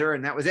advisor,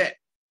 and that was it.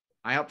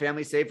 I help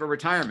families save for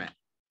retirement.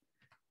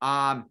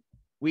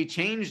 We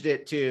changed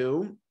it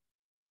to,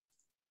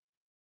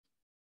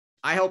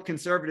 I help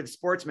conservative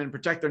sportsmen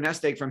protect their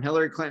nest egg from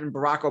Hillary Clinton,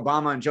 Barack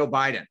Obama, and Joe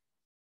Biden.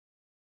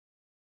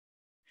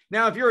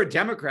 Now, if you're a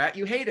Democrat,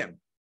 you hate him,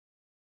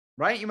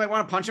 right? You might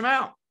want to punch him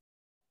out.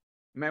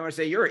 You might want to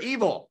say, you're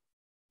evil.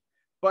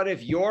 But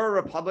if you're a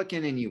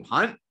Republican and you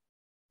hunt,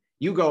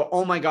 you go,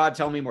 oh my God,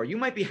 tell me more. You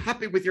might be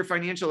happy with your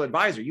financial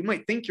advisor. You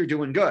might think you're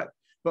doing good.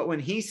 But when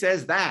he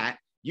says that,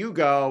 you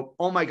go,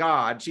 oh my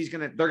God,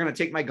 they're going to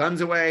take my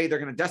guns away. They're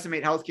going to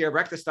decimate healthcare,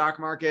 wreck the stock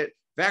market,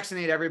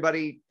 vaccinate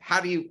everybody. How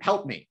do you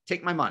help me?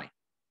 Take my money.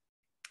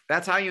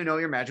 That's how you know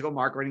your magical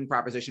marketing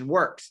proposition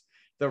works.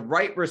 The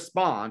right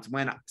response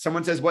when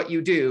someone says what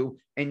you do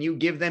and you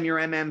give them your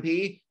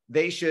MMP,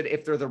 they should,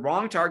 if they're the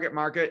wrong target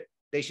market,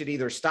 they should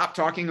either stop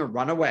talking or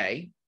run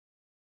away.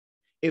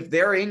 If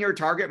they're in your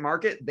target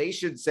market, they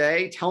should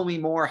say, tell me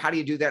more. How do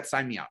you do that?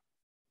 Sign me up.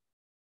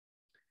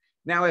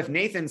 Now, if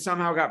Nathan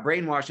somehow got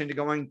brainwashed into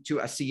going to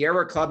a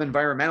Sierra Club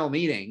environmental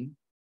meeting,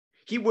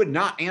 he would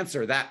not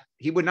answer that.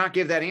 He would not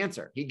give that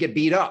answer. He'd get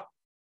beat up,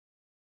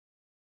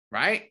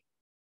 right?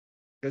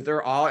 Because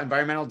they're all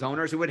environmental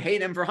donors who would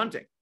hate him for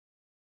hunting.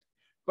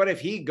 But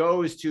if he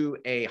goes to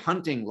a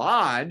hunting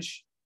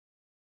lodge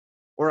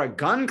or a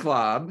gun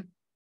club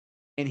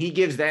and he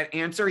gives that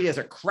answer, he has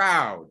a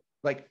crowd,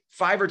 like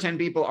 5 or 10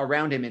 people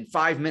around him in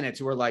 5 minutes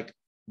who are like,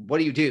 what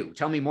do you do?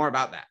 Tell me more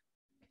about that.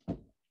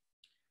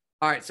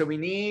 All right, so we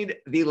need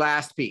the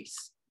last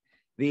piece.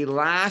 The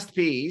last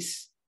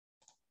piece,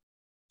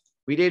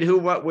 we did who,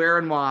 what, where,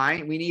 and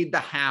why. We need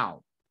the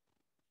how.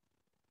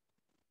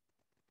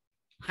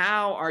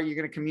 How are you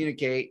going to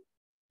communicate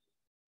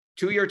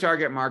to your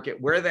target market,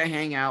 where they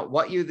hang out,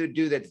 what you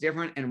do that's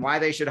different, and why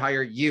they should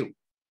hire you,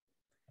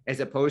 as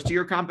opposed to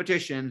your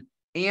competition,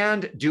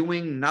 and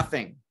doing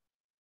nothing.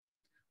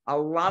 A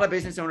lot of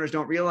business owners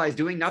don't realize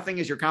doing nothing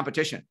is your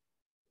competition,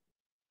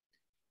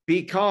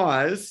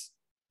 because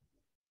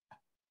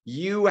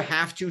you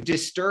have to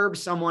disturb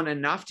someone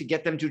enough to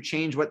get them to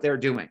change what they're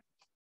doing.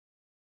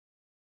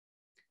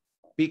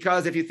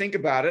 Because if you think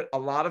about it, a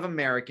lot of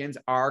Americans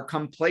are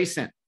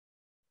complacent.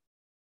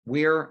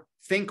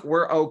 Think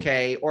we're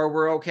okay, or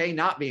we're okay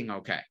not being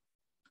okay,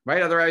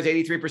 right? Otherwise,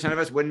 83% of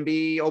us wouldn't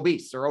be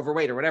obese or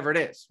overweight or whatever it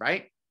is,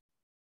 right?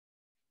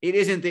 It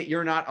isn't that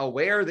you're not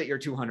aware that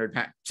you're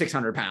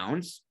 600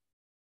 pounds,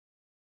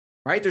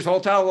 right? There's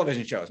whole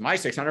television shows, My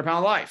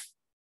 600-Pound Life.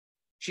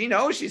 She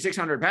knows she's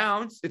 600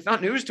 pounds. It's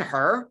not news to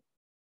her,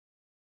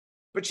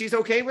 but she's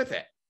okay with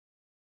it.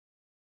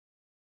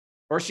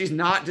 Or she's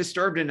not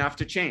disturbed enough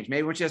to change.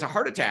 Maybe when she has a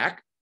heart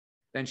attack,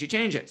 then she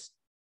changes.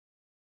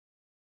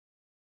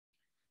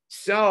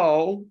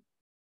 So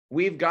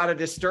we've got to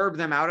disturb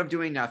them out of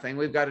doing nothing.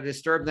 We've got to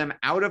disturb them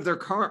out of their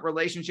current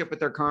relationship with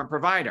their current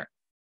provider.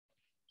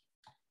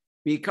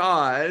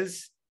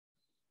 Because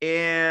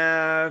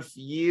if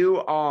you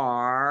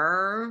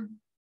are,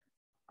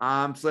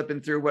 I'm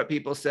flipping through what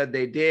people said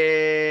they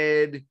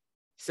did.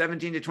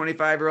 17 to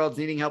 25-year-olds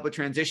needing help with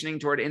transitioning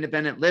toward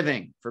independent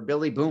living for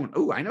Billy Boone.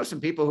 Oh, I know some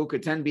people who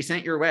could be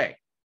sent your way,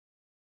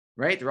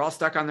 right? They're all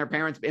stuck on their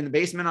parents in the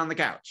basement on the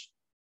couch.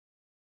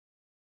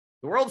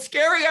 The world's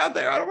scary out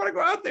there. I don't want to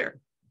go out there,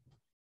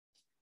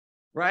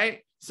 right?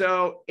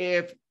 So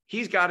if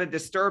he's got to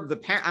disturb the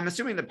parent. I'm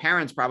assuming the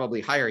parents probably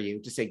hire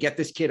you to say, get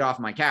this kid off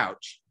my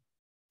couch.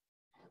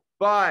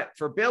 But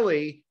for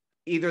Billy,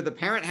 either the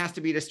parent has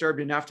to be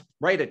disturbed enough to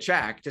write a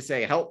check to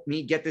say, help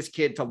me get this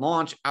kid to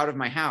launch out of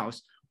my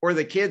house, or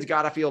the kid's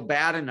got to feel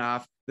bad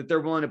enough that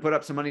they're willing to put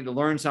up some money to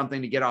learn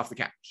something to get off the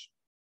couch.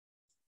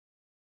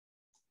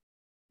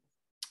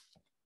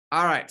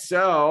 All right.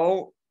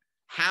 So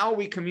how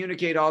we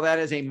communicate all that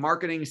as a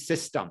marketing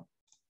system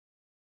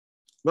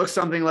looks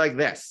something like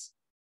this.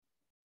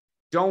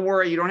 Don't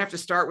worry. You don't have to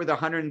start with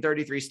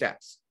 133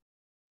 steps.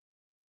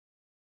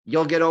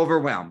 You'll get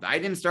overwhelmed. I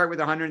didn't start with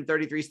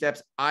 133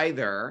 steps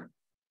either.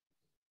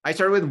 I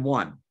started with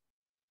one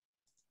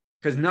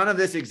because none of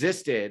this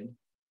existed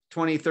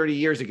 20, 30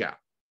 years ago.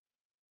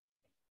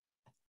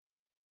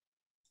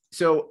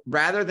 So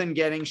rather than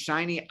getting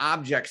shiny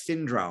object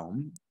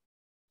syndrome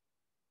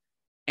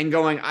and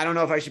going, I don't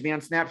know if I should be on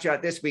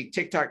Snapchat this week,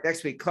 TikTok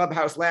next week,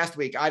 Clubhouse last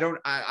week.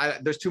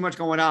 There's too much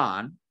going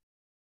on.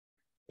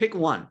 Pick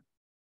one.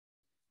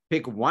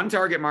 Pick one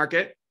target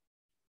market,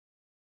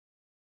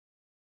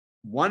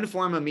 one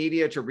form of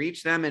media to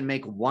reach them, and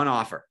make one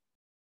offer.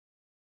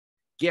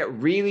 Get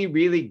really,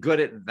 really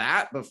good at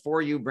that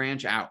before you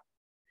branch out.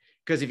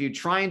 Because if you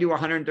try and do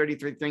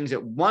 133 things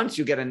at once,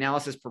 you get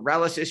analysis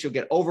paralysis, you'll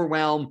get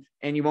overwhelmed,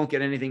 and you won't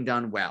get anything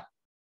done well.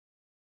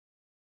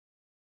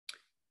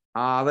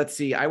 Let's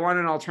see. I want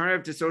an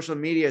alternative to social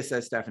media,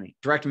 says Stephanie.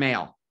 Direct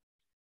mail.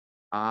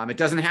 It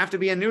doesn't have to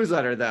be a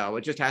newsletter, though.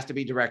 It just has to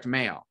be direct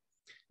mail.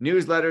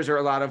 Newsletters are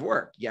a lot of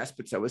work. Yes,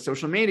 but so is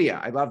social media.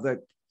 I love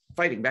the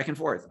fighting back and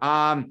forth.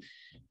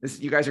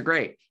 You guys are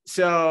great.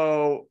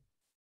 So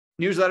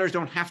newsletters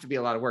don't have to be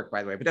a lot of work,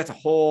 by the way, but that's a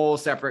whole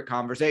separate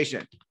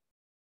conversation.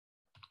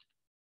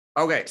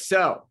 Okay,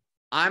 so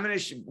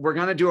we're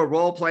going to do a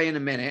role play in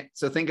a minute.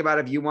 So think about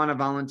if you want to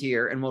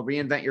volunteer, and we'll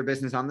reinvent your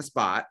business on the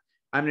spot.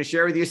 I'm going to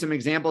share with you some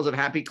examples of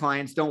happy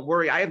clients. Don't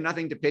worry, I have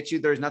nothing to pitch you.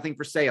 There's nothing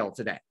for sale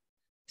today.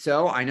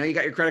 So I know you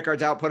got your credit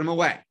cards out, put them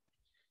away.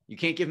 You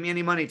can't give me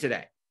any money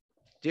today.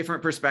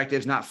 Different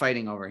perspectives, not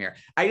fighting over here.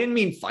 I didn't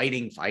mean fight.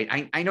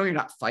 I know you're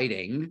not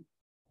fighting.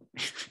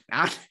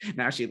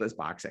 now Sheila's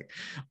boxing.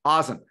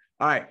 Awesome.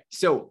 All right.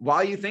 So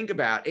while you think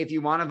about if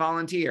you want to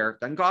volunteer,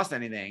 doesn't cost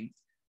anything.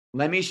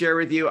 Let me share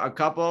with you a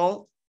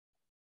couple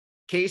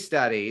case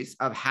studies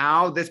of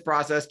how this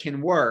process can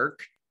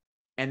work.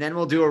 And then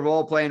we'll do a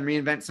role play and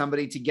reinvent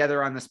somebody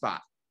together on the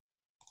spot.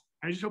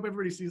 I just hope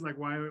everybody sees like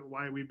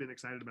why we've been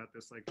excited about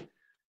this. Like,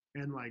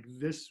 and like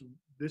this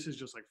is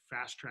just like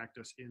fast tracked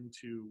us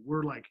into,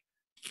 we're like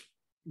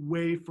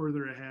way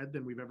further ahead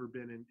than we've ever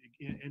been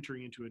in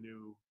entering into a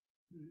new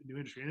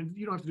industry. And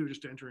you don't have to do it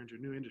just to enter into a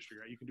new industry,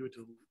 right? You can do it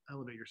to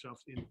elevate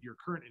yourself in your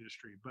current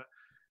industry. But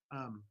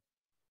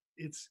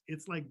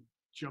it's like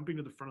jumping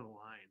to the front of the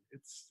line.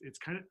 It's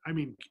kind of, I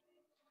mean,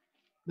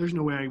 there's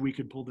no way we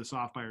could pull this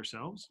off by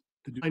ourselves.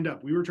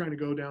 We were trying to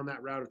go down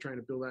that route of trying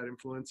to build that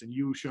influence, and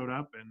you showed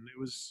up, and it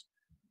was,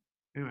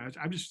 anyway,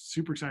 I'm just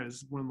super excited. This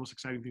is one of the most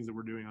exciting things that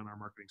we're doing on our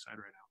marketing side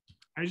right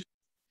now.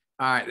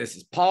 All right, this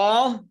is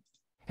Paul.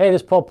 Hey,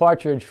 this is Paul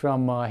Partridge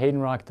from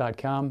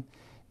HaydenRock.com.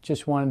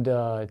 Just wanted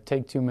to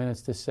take 2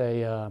 minutes to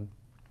say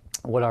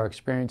what our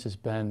experience has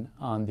been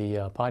on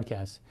the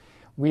podcast.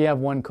 We have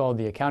one called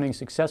the Accounting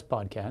Success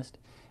Podcast,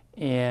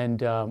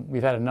 and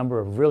we've had a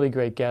number of really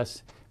great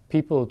guests.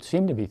 People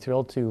seem to be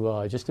thrilled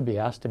to just to be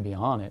asked to be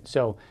on it.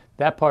 So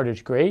that part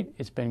is great.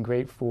 It's been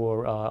great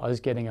for us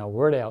getting our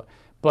word out.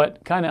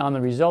 But kind of on the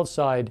results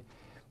side,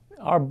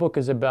 our book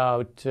is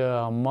about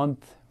a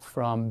month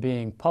from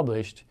being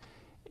published.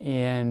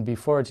 And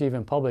before it's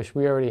even published,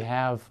 we already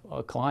have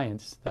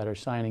clients that are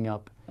signing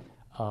up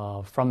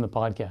from the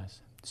podcast.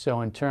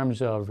 So in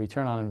terms of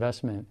return on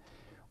investment,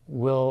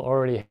 we'll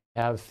already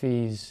have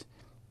fees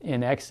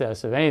in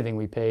excess of anything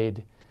we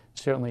paid,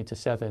 certainly to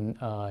Seth and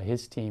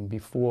his team,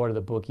 before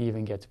the book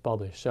even gets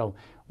published. So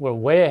we're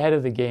way ahead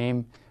of the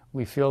game.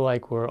 We feel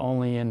like we're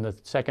only in the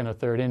second or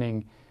third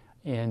inning.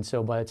 And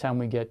so by the time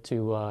we get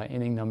to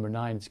inning number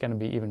 9, it's going to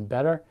be even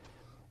better.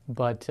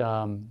 But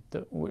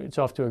it's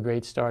off to a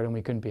great start, and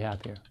we couldn't be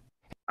happier.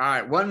 All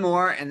right, one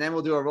more, and then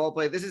we'll do a role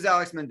play. This is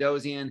Alex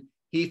Mandossian.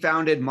 He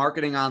founded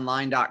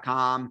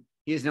marketingonline.com.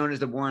 He is known as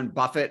the Warren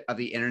Buffett of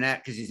the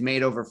internet because he's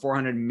made over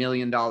 $400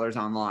 million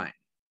online.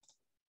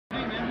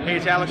 Hey,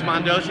 it's Alex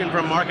Mandossian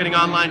from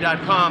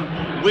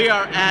marketingonline.com. We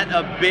are at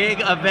a big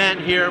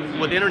event here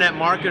with internet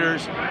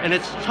marketers, and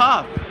it's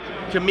tough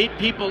to meet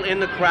people in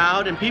the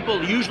crowd, and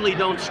people usually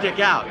don't stick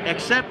out,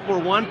 except for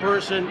one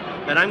person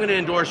that I'm going to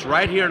endorse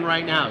right here and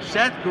right now.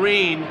 Seth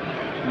Green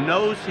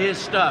knows his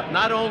stuff,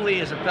 not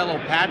only as a fellow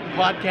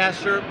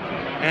podcaster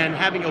and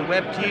having a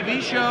web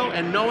TV show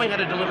and knowing how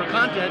to deliver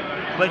content,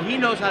 but he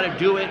knows how to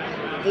do it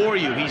for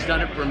you. He's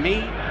done it for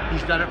me,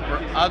 he's done it for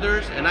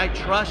others, and I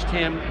trust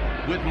him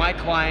with my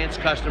clients,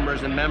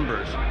 customers, and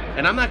members.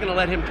 And I'm not going to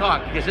let him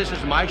talk because this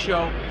is my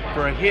show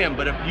for him.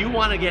 But if you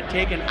want to get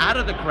taken out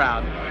of the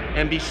crowd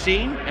and be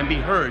seen and be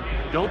heard,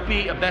 don't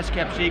be a best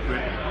kept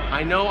secret.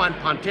 I know I'm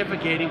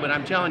pontificating, but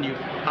I'm telling you,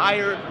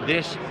 hire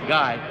this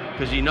guy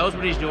because he knows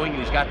what he's doing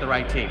and he's got the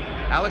right team.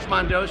 Alex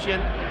Mandossian,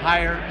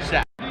 hire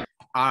Seth. All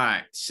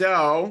right.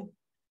 So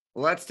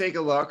let's take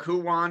a look. Who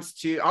wants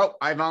to? Oh,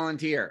 I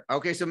volunteer.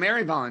 Okay. So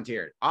Mary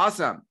volunteered.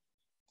 Awesome.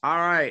 All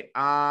right.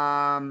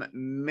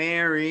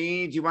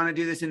 Mary, do you want to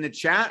do this in the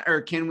chat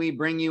or can we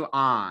bring you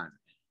on?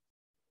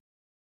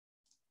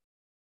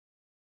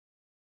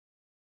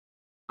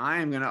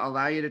 I am going to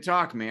allow you to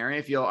talk, Mary,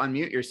 if you'll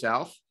unmute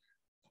yourself.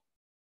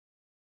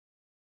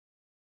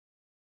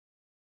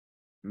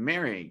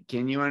 Mary,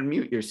 can you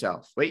unmute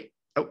yourself? Wait.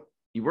 Oh,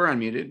 you were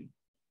unmuted.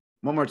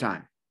 One more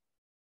time.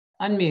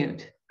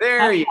 Unmute.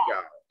 There you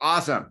go.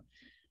 Awesome.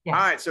 Yes.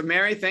 All right. So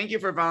Mary, thank you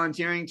for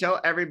volunteering. Tell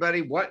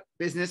everybody, what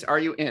business are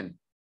you in?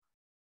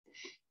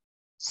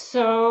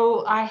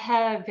 So I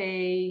have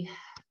a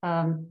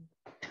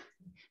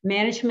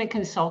management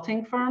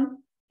consulting firm.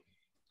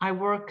 I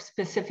work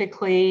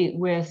specifically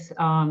with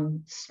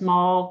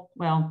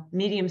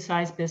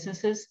medium-sized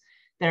businesses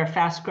that are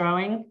fast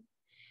growing,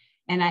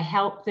 and I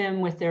help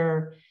them with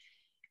their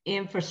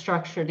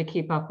infrastructure to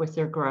keep up with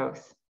their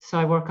growth. So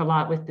I work a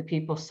lot with the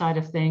people side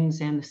of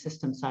things and the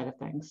system side of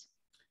things.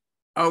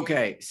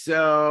 Okay.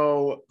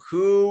 So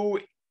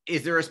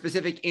is there a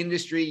specific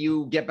industry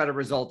you get better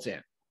results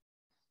in?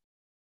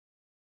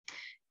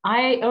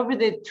 Over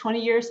the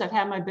 20 years I've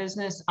had my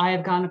business, I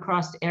have gone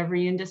across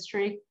every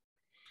industry.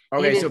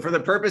 Okay, so for the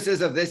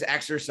purposes of this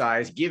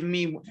exercise, give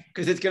me,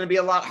 because it's going to be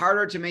a lot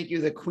harder to make you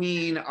the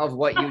queen of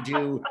what you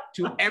do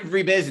to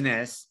every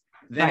business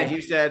than if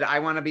you said, I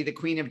want to be the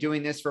queen of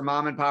doing this for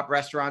mom and pop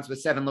restaurants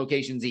with 7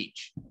 locations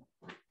each.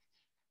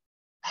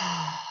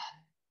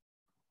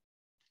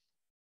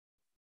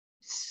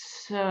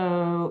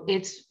 So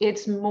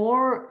it's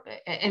more,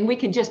 and we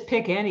can just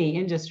pick any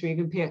industry. You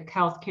can pick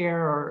healthcare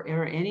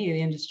or any of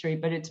the industry,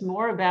 but it's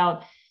more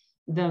about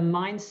the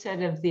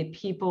mindset of the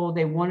people.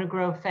 They want to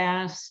grow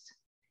fast,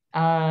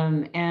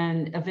 and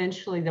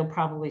eventually they'll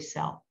probably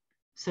sell.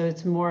 So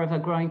it's more of a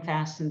growing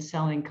fast and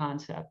selling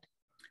concept.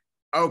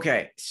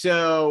 Okay,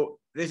 so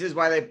this is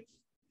why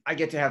I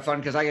get to have fun,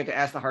 because I get to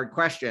ask the hard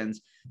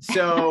questions.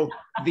 So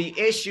the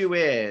issue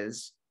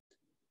is,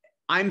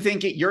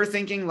 you're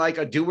thinking like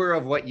a doer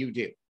of what you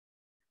do.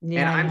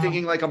 Yeah, and I'm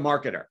thinking like a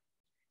marketer.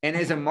 And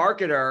as a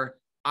marketer,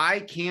 I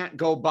can't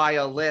go buy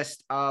a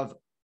list of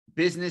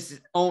business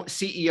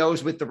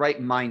CEOs with the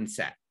right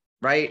mindset,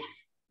 right?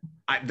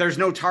 There's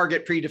no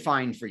target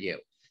predefined for you.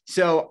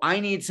 So I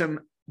need some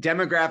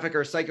demographic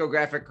or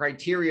psychographic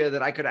criteria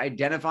that I could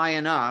identify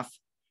enough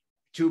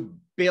to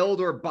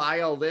build or buy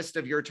a list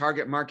of your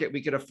target market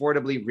we could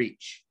affordably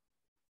reach.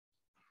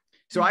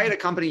 So I had a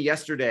company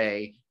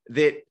yesterday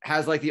that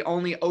has like the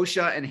only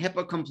OSHA and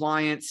HIPAA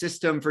compliant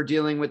system for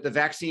dealing with the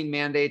vaccine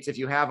mandates if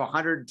you have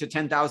 100 to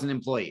 10,000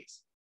 employees.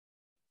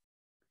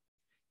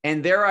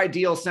 And their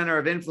ideal center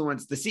of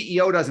influence, the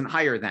CEO doesn't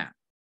hire them.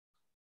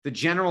 The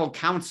general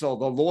counsel,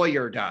 the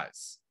lawyer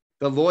does.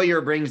 The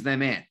lawyer brings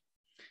them in.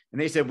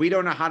 And they said, we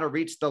don't know how to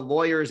reach the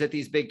lawyers at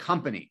these big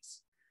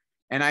companies.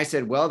 And I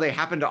said, well, they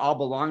happen to all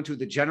belong to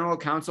the General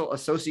Counsel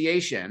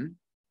Association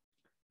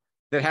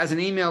that has an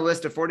email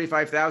list of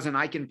 45,000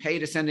 I can pay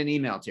to send an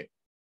email to.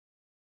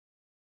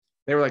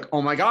 They were like,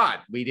 oh my God,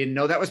 we didn't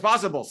know that was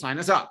possible. Sign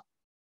us up.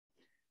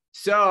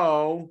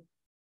 So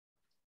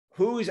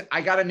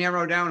I got to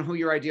narrow down who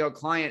your ideal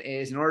client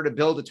is in order to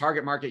build a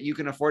target market you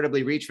can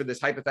affordably reach for this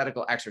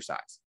hypothetical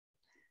exercise.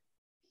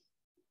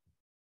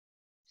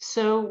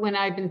 So when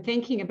I've been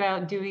thinking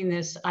about doing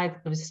this, I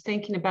was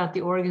thinking about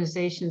the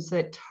organizations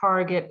that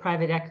target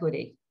private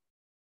equity,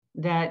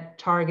 that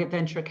target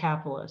venture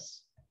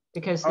capitalists,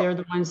 because they're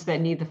the ones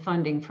that need the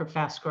funding for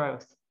fast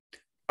growth.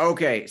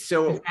 Okay.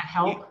 So does that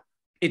help?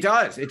 It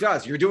does. It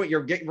does.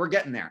 We're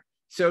getting there.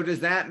 So does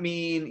that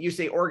mean you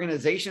say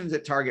organizations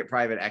that target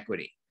private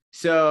equity?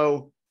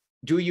 So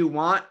do you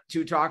want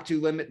to talk to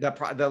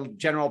the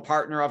general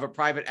partner of a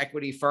private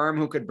equity firm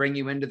who could bring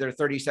you into their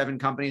 37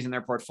 companies in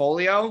their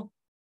portfolio?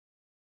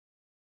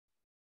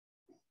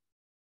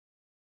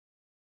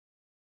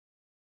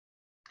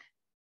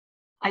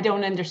 I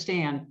don't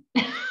understand.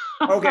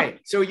 Okay.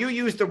 So you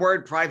use the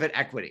word private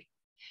equity.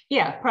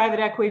 Yeah. Private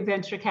equity,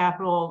 venture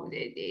capital.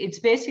 It's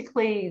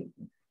basically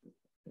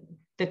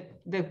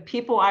the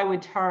people I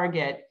would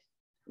target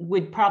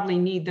would probably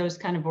need those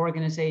kind of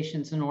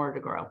organizations in order to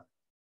grow.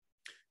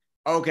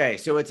 Okay.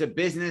 So it's a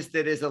business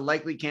that is a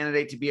likely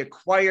candidate to be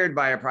acquired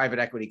by a private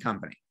equity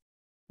company.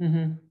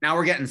 Mm-hmm. Now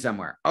we're getting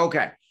somewhere.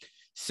 Okay.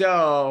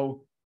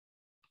 So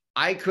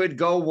I could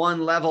go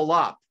one level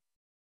up.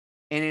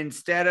 And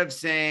instead of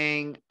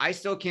saying, I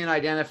still can't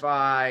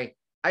identify,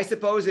 I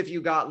suppose if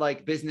you got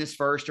like Business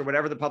First or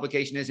whatever the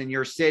publication is in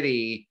your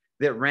city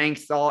that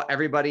ranks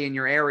everybody in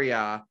your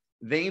area,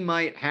 they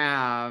might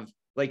have,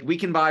 like, we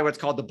can buy what's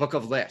called the book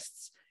of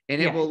lists,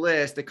 and it will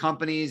list the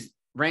companies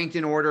ranked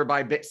in order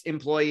by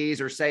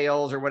employees or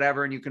sales or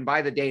whatever, and you can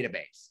buy the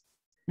database.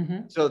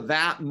 Mm-hmm. So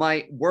that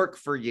might work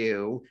for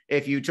you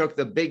if you took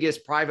the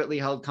biggest privately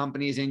held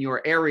companies in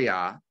your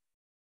area.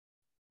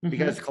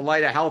 Because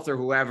Kaleida Health or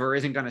whoever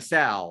isn't going to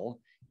sell,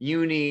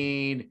 you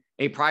need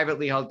a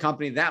privately held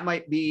company. That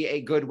might be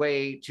a good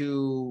way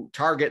to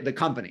target the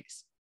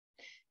companies.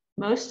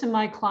 Most of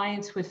my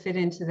clients would fit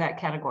into that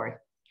category.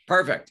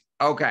 Perfect.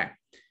 Okay.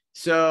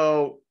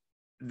 So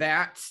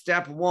that's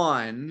step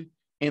one.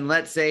 And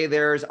let's say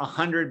there's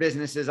 100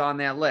 businesses on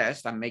that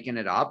list. I'm making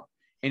it up.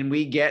 And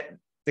we get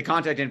the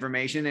contact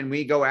information and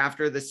we go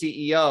after the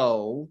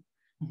CEO.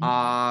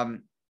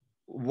 I'm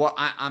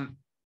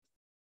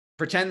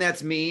pretend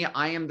that's me.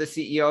 I am the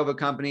CEO of a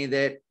company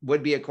that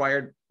would be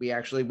acquired.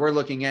 We're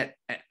looking at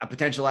a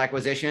potential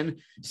acquisition.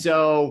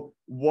 So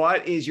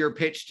what is your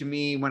pitch to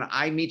me when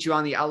I meet you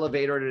on the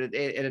elevator at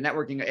a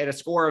networking, at a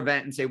SCORE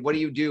event and say, what do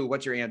you do?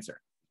 What's your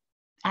answer?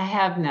 I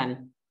have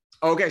none.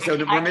 Okay. So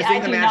we're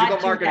missing the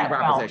magical marketing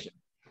proposition.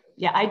 Well.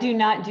 Yeah, I do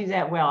not do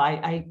that well.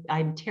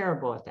 I'm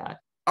terrible at that.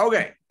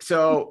 Okay.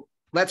 So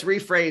let's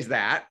rephrase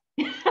that.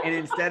 And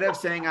instead of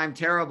saying I'm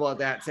terrible at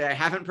that, say I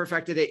haven't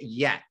perfected it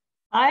yet.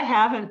 I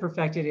haven't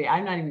perfected it.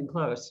 I'm not even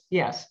close.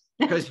 Yes.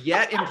 Because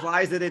yet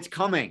implies that it's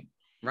coming,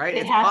 right?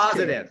 It's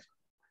positive.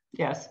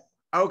 Yes.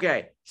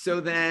 Okay. So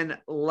then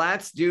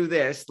let's do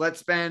this. Let's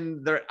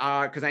spend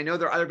because I know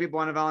there are other people who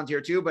want to volunteer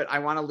too, but I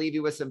want to leave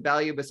you with some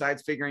value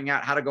besides figuring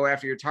out how to go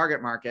after your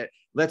target market.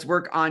 Let's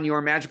work on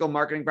your magical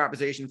marketing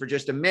proposition for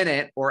just a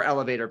minute, or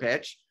elevator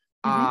pitch,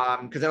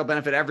 because that'll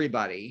benefit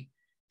everybody.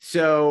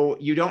 So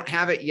you don't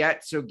have it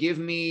yet. So give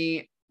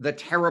me the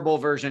terrible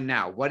version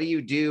now. What do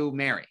you do,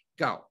 Mary?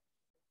 Go.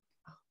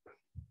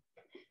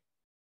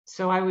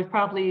 So I would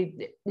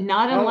probably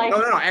not unlike.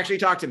 No. Actually,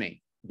 talk to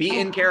me. Be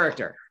in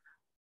character.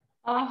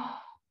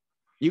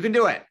 You can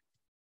do it.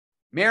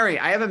 Mary,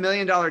 I have $1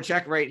 million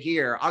check right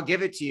here. I'll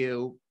give it to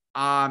you.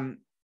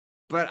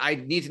 But I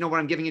need to know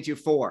what I'm giving it to you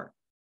for.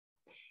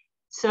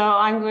 So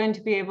I'm going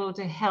to be able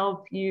to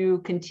help you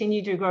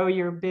continue to grow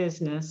your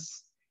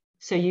business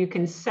so you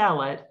can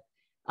sell it,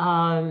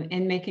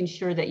 and making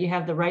sure that you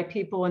have the right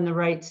people in the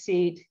right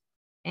seat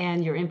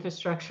and your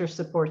infrastructure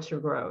supports your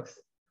growth.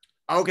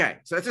 Okay,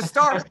 so that's a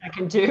start. I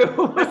can do.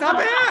 That's not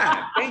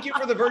bad. Thank you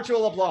for the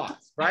virtual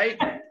applause, right?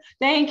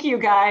 Thank you,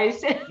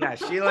 guys. Yeah,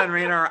 Sheila and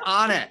Raina are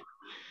on it.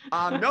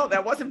 No,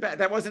 that wasn't bad.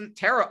 That wasn't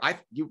terrible.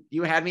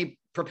 You had me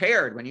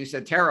prepared when you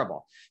said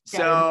terrible.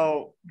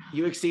 So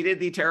you exceeded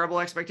the terrible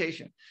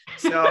expectation.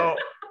 So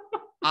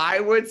I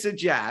would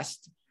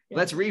suggest,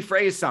 let's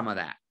rephrase some of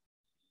that.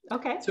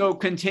 Okay. So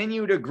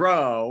continue to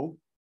grow.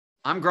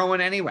 I'm growing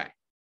anyway.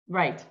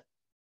 Right.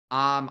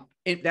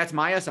 That's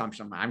my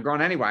assumption. I'm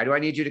growing anyway. Why do I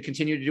need you to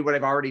continue to do what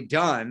I've already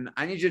done?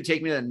 I need you to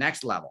take me to the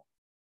next level.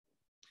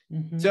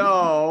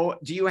 So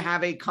do you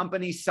have a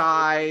company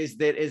size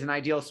that is an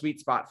ideal sweet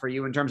spot for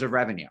you in terms of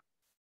revenue?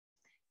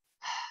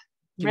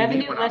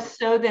 Revenue less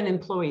so than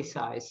employee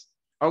size.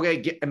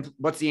 Okay.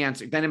 What's the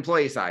answer? Then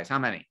employee size. How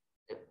many?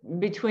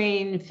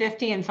 Between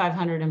 50 and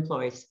 500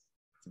 employees.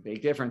 It's a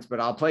big difference, but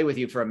I'll play with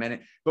you for a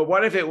minute. But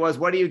what if it was,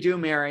 what do you do,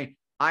 Mary?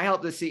 I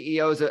help the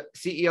CEOs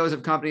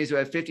of companies who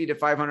have 50 to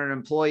 500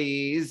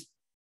 employees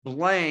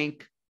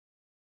blank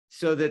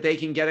so that they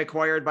can get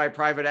acquired by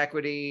private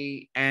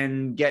equity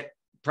and get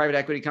private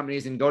equity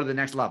companies and go to the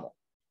next level.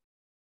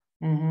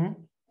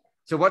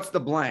 So what's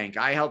the blank?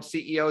 I help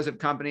CEOs of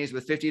companies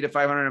with 50 to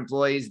 500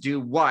 employees do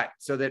what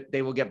so that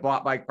they will get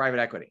bought by private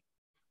equity?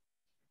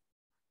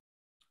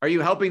 Are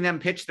you helping them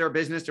pitch their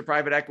business to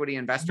private equity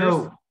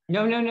investors?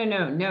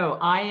 No.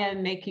 I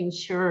am making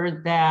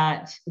sure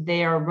that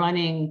they are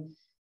running,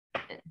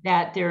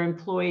 that their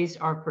employees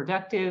are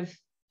productive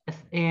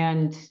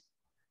and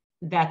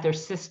that their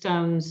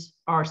systems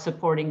are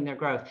supporting their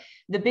growth.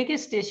 The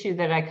biggest issue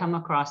that I come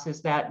across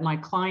is that my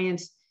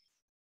clients,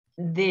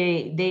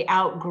 they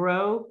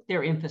outgrow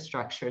their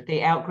infrastructure,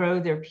 they outgrow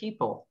their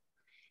people.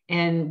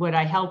 And what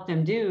I help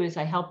them do is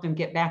I help them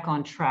get back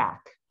on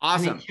track.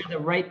 Awesome. Make sure the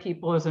right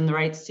people is in the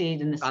right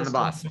seat and the on the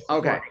bus.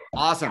 Okay.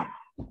 Awesome.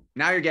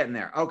 Now you're getting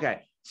there.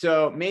 Okay.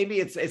 So maybe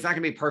it's not going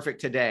to be perfect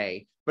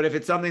today, but if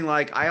it's something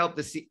like I help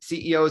the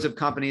CEOs of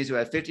companies who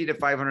have 50 to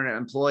 500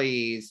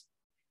 employees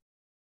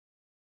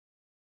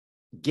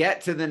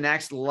get to the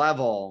next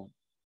level,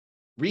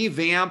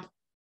 revamp,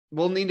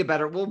 we'll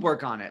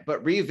work on it,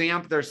 but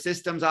revamp their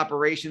systems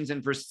operations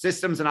and for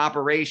systems and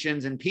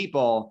operations and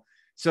people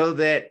so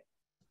that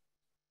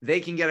they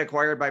can get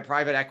acquired by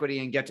private equity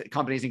and get to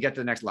companies and get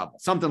to the next level,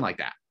 something like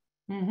that.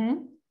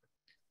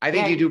 I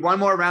think you do one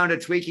more round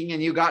of tweaking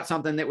and you got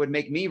something that would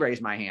make me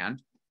raise my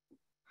hand.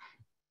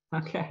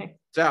 Okay.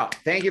 So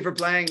thank you for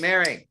playing,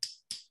 Mary.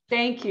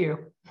 Thank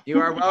you.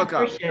 You are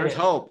welcome. There's it.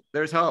 hope.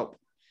 There's hope.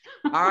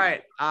 All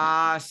right.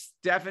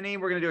 Stephanie,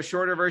 we're going to do a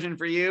shorter version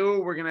for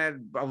you.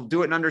 I'll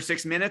do it in under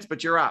 6 minutes,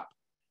 but you're up.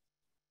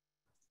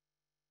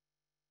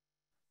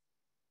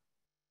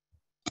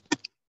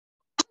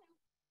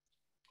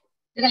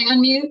 Did I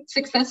unmute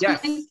successfully?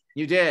 Yes,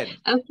 you did.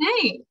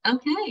 Okay.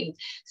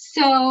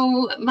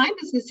 So my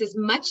business is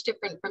much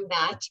different from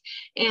that.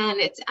 And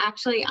it's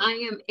actually,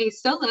 I am a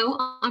solo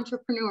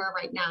entrepreneur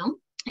right now.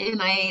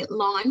 And I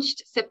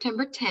launched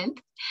September 10th.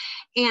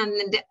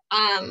 And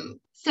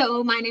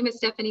so my name is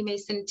Stephanie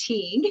Mason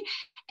Teague.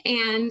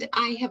 And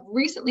I have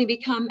recently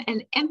become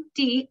an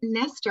empty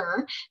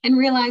nester and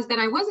realized that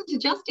I wasn't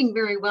adjusting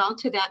very well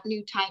to that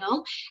new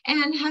title,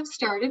 and have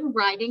started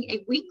writing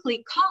a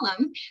weekly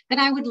column that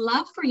I would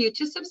love for you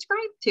to subscribe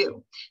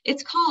to.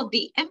 It's called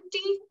The Empty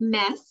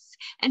Mess,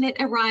 and it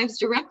arrives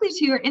directly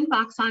to your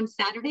inbox on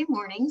Saturday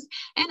mornings.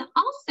 And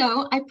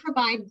also I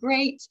provide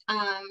great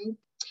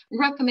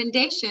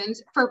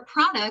recommendations for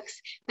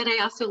products that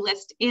I also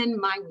list in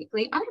my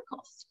weekly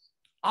articles.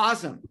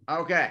 Awesome.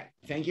 Okay.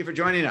 Thank you for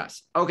joining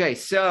us. Okay.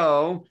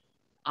 So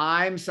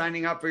I'm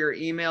signing up for your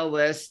email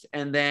list,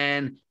 and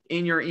then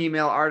in your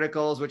email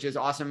articles, which is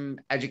awesome,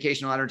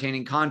 educational,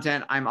 entertaining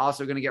content, I'm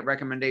also going to get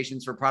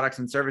recommendations for products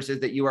and services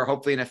that you are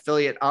hopefully an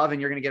affiliate of,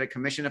 and you're going to get a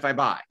commission if I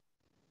buy.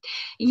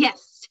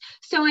 Yes.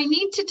 So I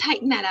need to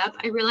tighten that up.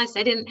 I realized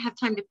I didn't have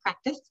time to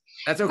practice.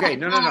 That's okay.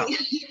 No.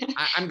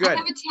 I'm good. I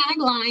have a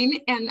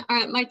tagline, and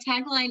my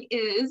tagline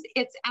is,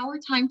 it's our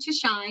time to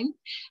shine.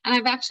 And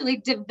I've actually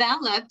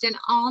developed an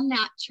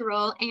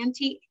all-natural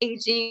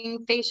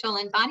anti-aging facial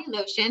and body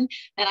lotion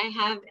that I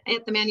have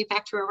at the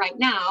manufacturer right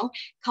now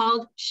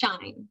called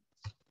Shine.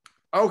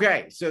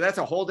 Okay. So that's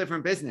a whole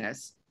different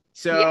business.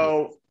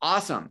 So yes.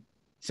 Awesome.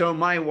 So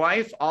my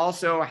wife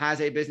also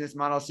has a business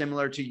model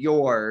similar to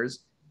yours,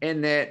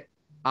 in that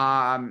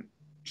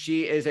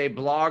she is a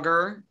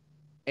blogger,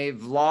 a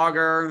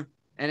vlogger,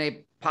 and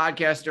a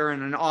podcaster,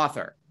 and an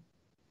author.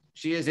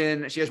 She has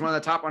one of the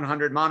top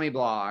 100 mommy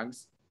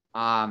blogs,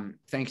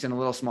 thanks in a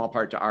little small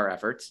part to our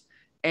efforts,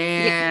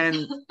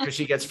 and because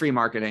she gets free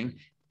marketing.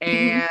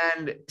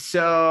 And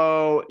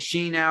so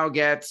she now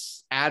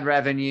gets ad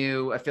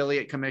revenue,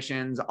 affiliate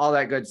commissions, all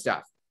that good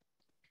stuff.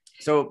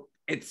 So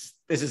this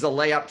is a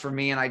layup for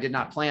me, and I did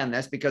not plan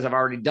this because I've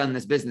already done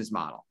this business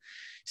model.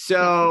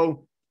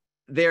 So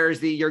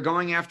you're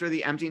going after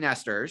the empty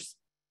nesters.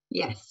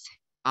 Yes.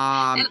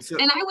 And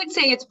I would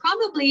say it's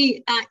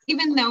probably,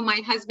 even though my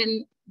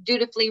husband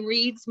dutifully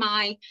reads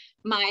my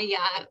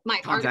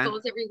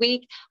articles every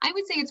week, I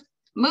would say it's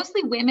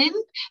mostly women,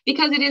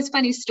 because it is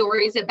funny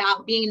stories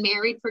about being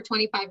married for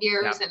 25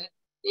 years and,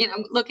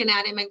 looking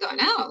at him and going,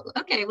 oh,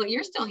 okay, well,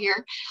 you're still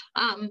here.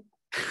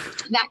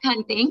 That kind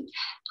of thing.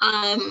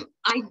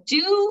 I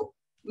do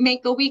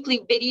make a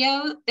weekly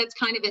video that's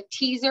kind of a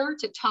teaser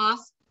to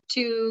toss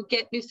to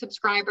get new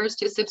subscribers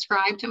to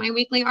subscribe to my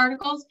weekly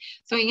articles.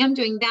 So I am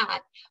doing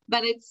that,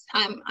 but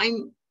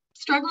I'm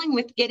struggling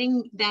with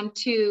getting them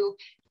to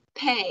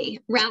pay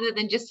rather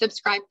than just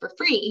subscribe for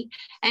free.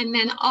 And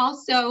then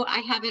also I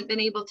haven't been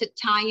able to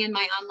tie in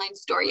my online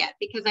store yet,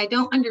 because I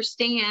don't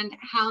understand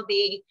how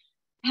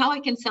I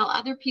can sell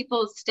other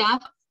people's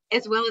stuff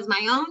as well as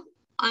my own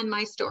on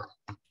my store.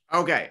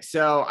 Okay.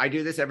 So I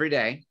do this every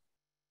day.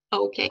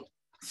 Okay.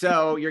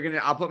 So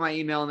I'll put my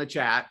email in the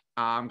chat,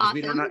 because awesome.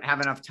 We don't have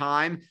enough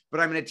time,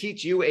 but I'm going to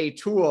teach you a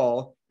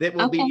tool that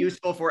will be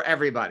useful for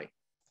everybody.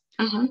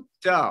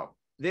 So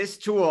this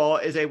tool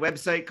is a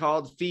website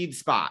called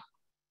FeedSpot.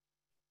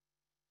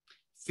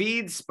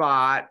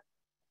 FeedSpot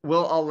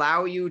will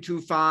allow you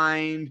to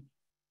find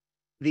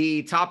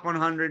the top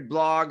 100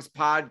 blogs,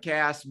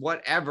 podcasts,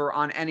 whatever,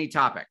 on any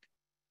topic.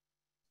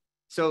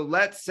 So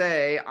let's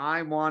say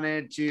I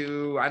wanted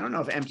to, I don't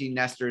know if empty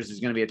nesters is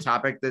going to be a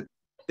topic that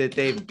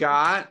they've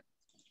got,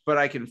 but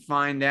I can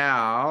find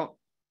out.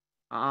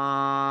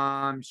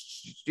 I want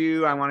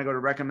to go to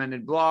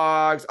recommended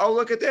blogs. Oh,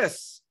 look at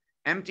this.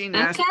 Empty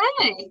nest.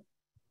 Okay.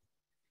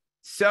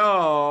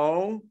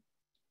 So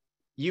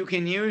you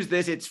can use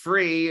this. It's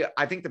free.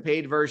 I think the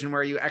paid version,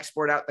 where you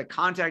export out the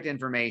contact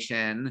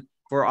information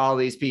for all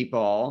these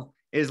people,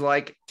 is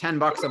like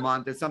 $10 a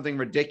month. It's something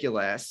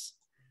ridiculous.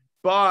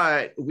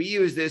 But we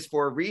use this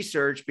for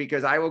research,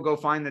 because I will go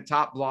find the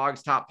top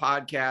blogs, top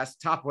podcasts,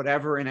 top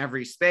whatever in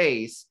every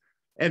space,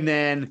 and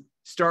then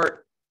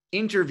start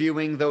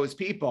interviewing those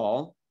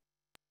people.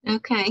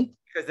 Okay.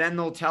 Because then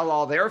they'll tell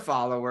all their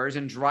followers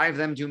and drive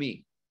them to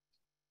me.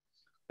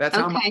 That's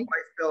how my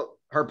wife built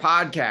her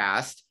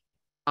podcast,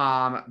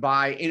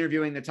 by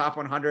interviewing the top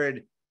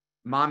 100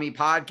 mommy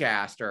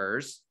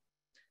podcasters.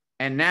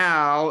 And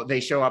now they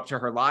show up to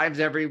her lives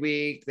every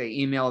week. They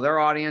email their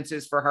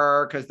audiences for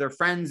her, because they're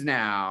friends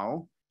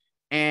now.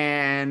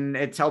 And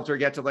it's helped her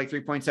get to like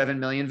 3.7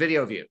 million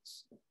video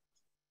views.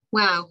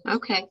 Wow.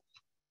 Okay.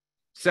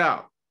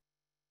 So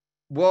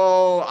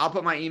I'll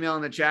put my email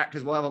in the chat,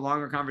 because we'll have a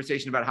longer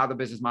conversation about how the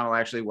business model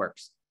actually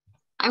works.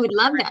 I would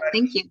love that.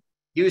 Thank you.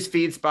 Use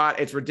FeedSpot.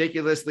 It's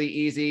ridiculously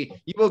easy.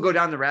 You will go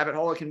down the rabbit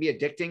hole. It can be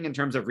addicting in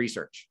terms of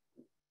research.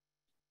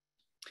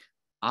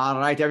 All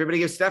right, everybody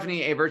give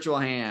Stephanie a virtual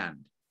hand.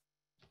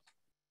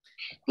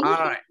 All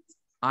right,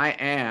 I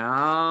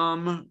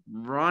am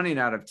running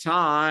out of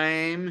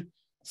time.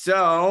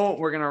 So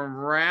we're going to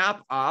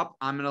wrap up.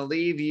 I'm going to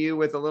leave you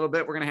with a little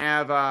bit. We're going to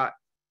have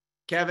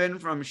Kevin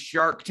from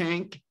Shark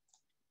Tank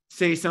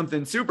say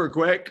something super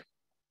quick,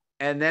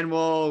 and then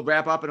we'll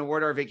wrap up and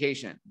award our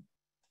vacation.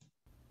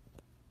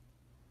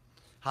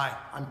 Hi,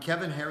 I'm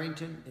Kevin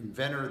Harrington,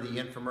 inventor of the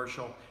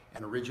infomercial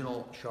and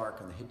original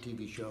shark on the hit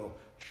TV show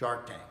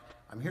Shark Tank.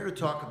 I'm here to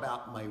talk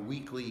about my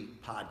weekly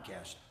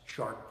podcast,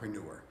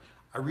 Sharkpreneur.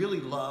 I really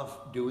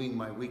love doing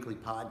my weekly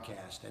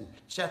podcast, and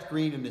Seth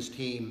Green and his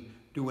team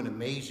do an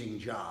amazing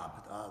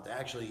job. They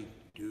actually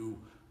do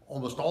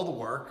almost all the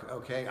work,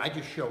 okay? I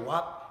just show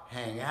up,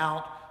 hang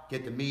out,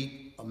 get to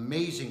meet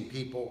amazing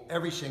people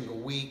every single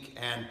week,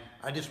 and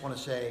I just want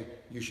to say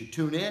you should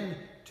tune in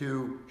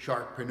to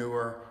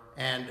Sharkpreneur.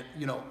 And,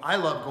 you know, I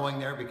love going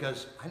there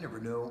because I never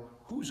know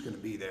who's going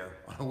to be there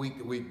on a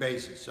week-to-week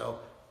basis. So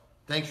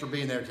thanks for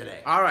being there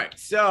today. All right.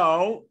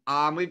 So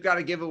we've got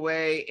to give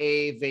away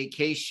a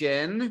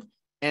vacation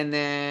and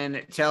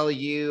then tell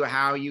you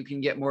how you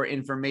can get more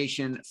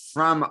information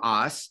from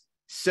us.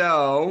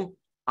 So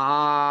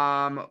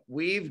I've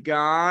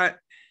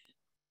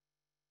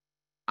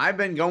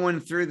been going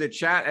through the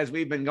chat as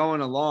we've been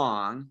going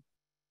along.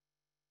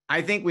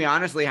 I think we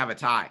honestly have a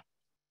tie.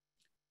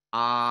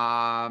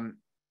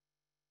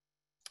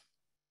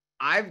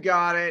 I've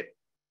got it.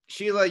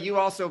 Sheila, you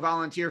also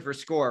volunteer for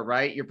SCORE,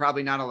 right? You're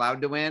probably not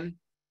allowed to win.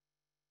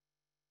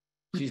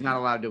 She's not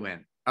allowed to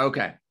win.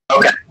 Okay.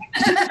 Okay.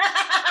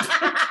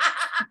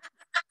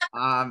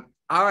 All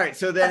right.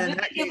 So then in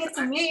that give case, it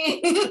to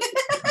me.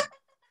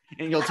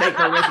 and you'll take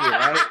her with you,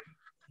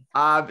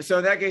 right? So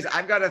in that case,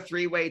 I've got a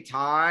 3-way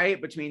tie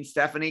between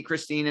Stephanie,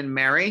 Christine, and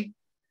Mary.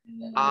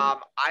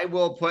 I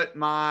will put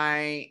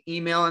my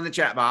email in the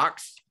chat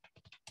box.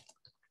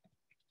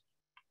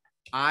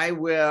 I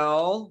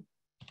will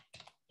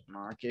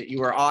mark it.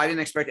 I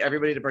didn't expect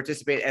everybody to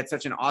participate at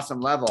such an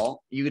awesome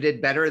level. You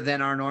did better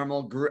than our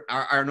normal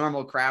our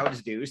normal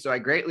crowds do. So I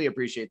greatly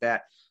appreciate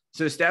that.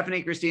 So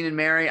Stephanie, Christine, and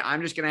Mary,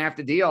 I'm just going to have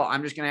to deal.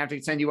 I'm just going to have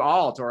to send you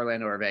all to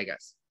Orlando or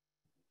Vegas.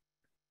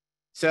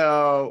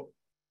 So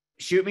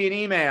shoot me an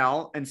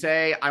email and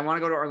say, I want to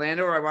go to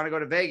Orlando or I want to go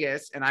to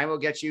Vegas, and I will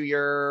get you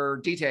your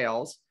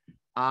details.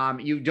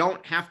 You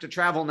don't have to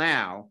travel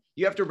now.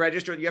 You have to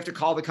register. You have to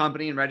call the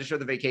company and register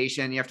the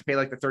vacation. You have to pay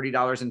like the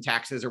 $30 in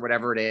taxes or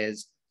whatever it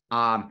is.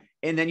 And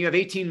then you have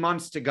 18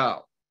 months to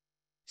go.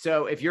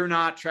 So if you're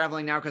not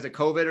traveling now because of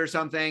COVID or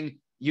something,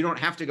 you don't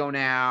have to go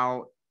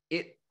now.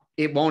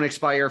 It won't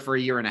expire for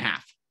 1.5 years.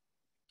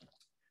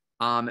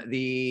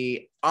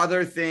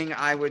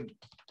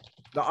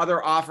 The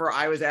other offer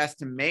I was asked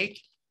to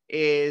make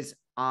is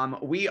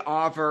we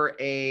offer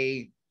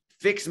a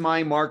Fix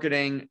My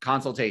Marketing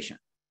consultation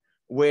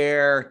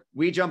where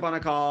we jump on a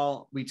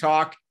call, we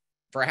talk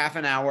for half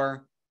an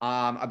hour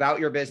about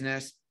your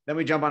business. Then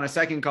we jump on a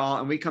second call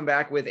and we come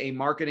back with a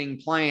marketing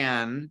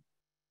plan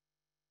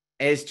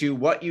as to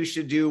what you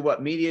should do,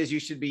 what medias you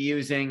should be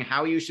using,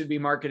 how you should be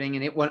marketing,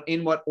 and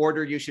in what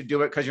order you should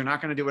do it, because you're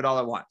not going to do it all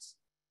at once.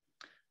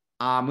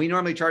 We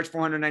normally charge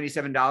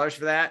 $497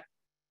 for that.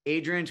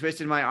 Adrian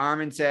twisted my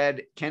arm and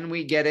said, can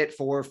we get it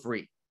for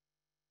free?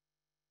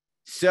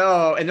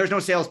 So, and there's no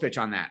sales pitch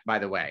on that, by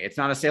the way. It's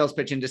not a sales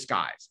pitch in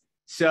disguise.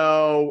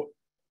 So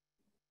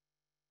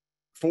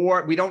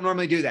we don't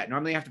normally do that.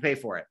 Normally you have to pay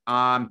for it.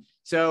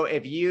 So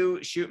if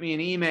you shoot me an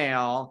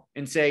email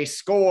and say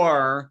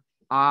SCORE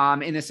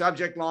in the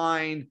subject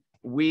line,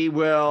 we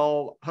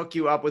will hook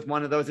you up with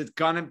one of those.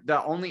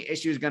 The only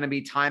issue is going to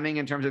be timing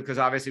in terms of, because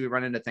obviously we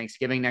run into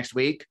Thanksgiving next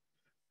week.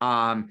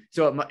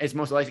 So it's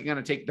most likely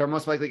they're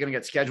most likely going to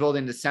get scheduled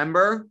in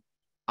December.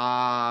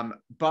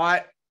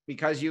 But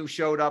because you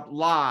showed up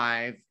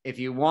live, if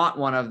you want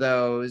one of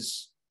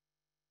those,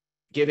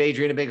 give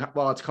Adrian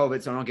it's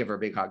COVID, so don't give her a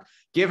big hug.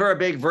 Give her a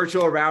big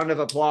virtual round of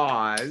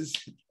applause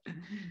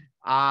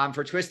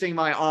for twisting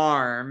my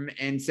arm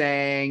and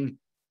saying,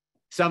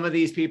 some of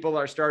these people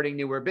are starting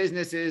newer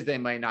businesses. They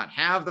might not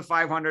have the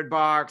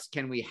 $500.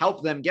 Can we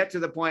help them get to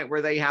the point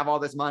where they have all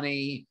this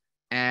money?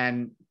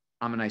 And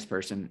I'm a nice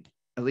person,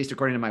 at least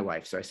according to my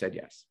wife. So I said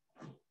yes.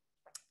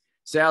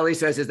 Sally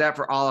says, is that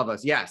for all of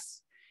us?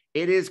 Yes,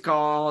 it is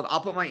called.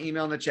 I'll put my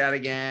email in the chat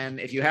again.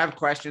 If you have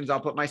questions,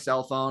 I'll put my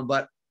cell phone,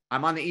 but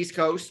I'm on the East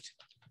Coast.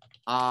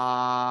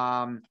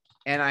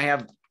 And I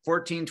have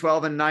 14,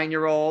 12, and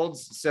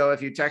 9-year-olds. So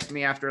if you text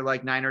me after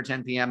like 9 or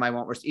 10 p.m.,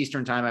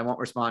 Eastern time, I won't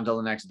respond till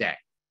the next day.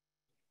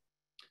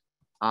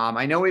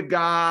 I know we've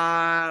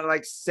got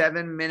like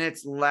 7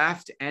 minutes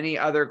left. Any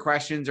other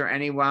questions or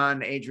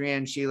anyone?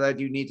 Adrian, Sheila,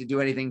 do you need to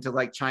do anything to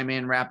like chime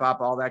in, wrap up,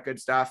 all that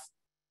good stuff?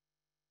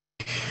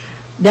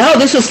 No,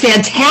 this was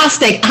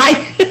fantastic.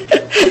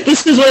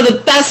 This is one of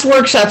the best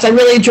workshops. I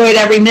really enjoyed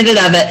every minute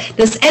of it.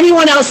 Does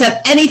anyone else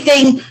have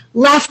anything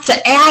left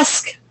to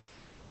ask?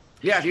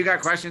 Yeah, if you got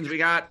questions, we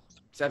got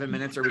 7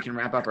 minutes, or we can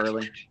wrap up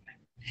early.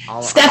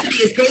 Stephanie,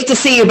 it's great to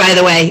see you, by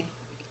the way.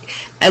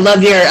 I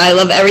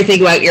love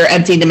everything about your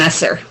empty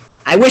nesser.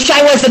 I wish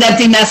I was an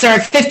empty nesser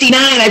at 59.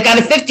 I've got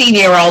a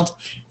 15-year-old.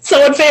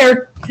 So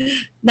unfair.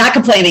 Not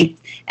complaining.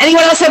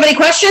 Anyone else have any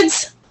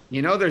questions?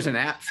 You know, there's an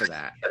app for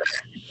that.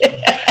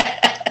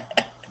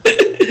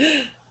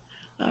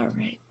 All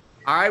right.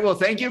 All right. Well,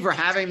 thank you for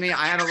having me.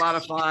 I had a lot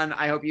of fun.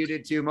 I hope you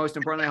did too. Most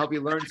importantly, I hope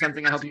you learned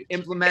something. I hope you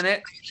implement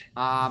it.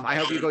 I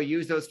hope you go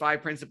use those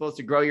 5 principles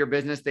to grow your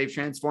business. They've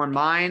transformed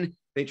mine.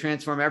 They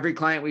transform every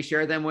client we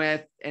share them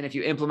with. And if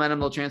you implement them,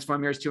 they'll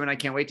transform yours too. And I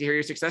can't wait to hear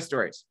your success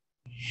stories.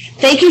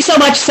 Thank you so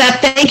much,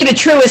 Seth. Thank you to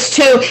Truist,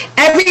 too.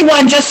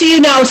 Everyone, just so you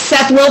know,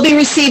 Seth will be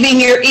receiving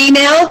your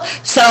email.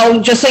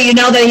 So just so you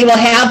know that he will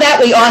have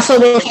that. We also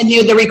will send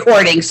you the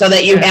recording so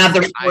that you have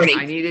the recording.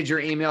 I needed your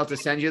email to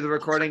send you the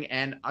recording.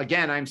 And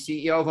again, I'm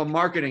CEO of a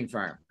marketing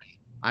firm.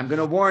 I'm going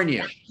to warn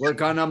you. We're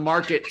going to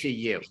market to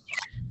you.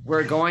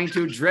 We're going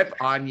to drip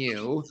on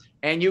you.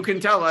 And you can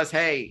tell us,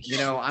 hey,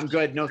 I'm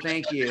good. No,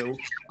 thank you.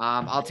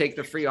 I'll take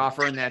the free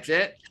offer and that's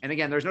it. And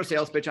again, there's no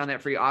sales pitch on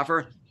that free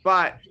offer.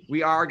 But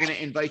we are going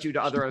to invite you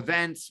to other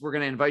events. We're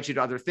going to invite you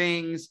to other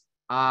things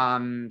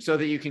so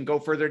that you can go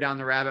further down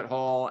the rabbit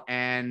hole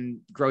and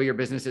grow your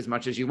business as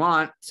much as you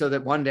want so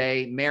that one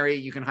day,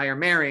 you can hire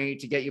Mary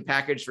to get you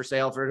packaged for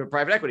sale for a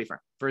private equity firm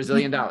for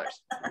 $1 zillion.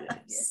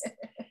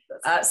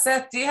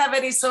 Seth, do you have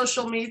any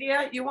social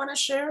media you want to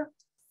share?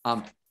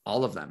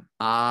 All of them.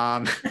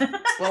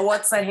 Well,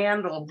 what's the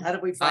handle? How do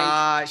we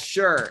find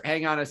Sure.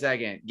 Hang on a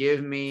second.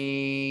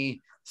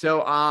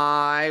 So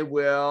I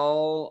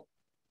will...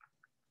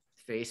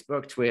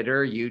 Facebook,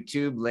 Twitter,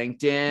 YouTube,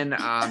 LinkedIn,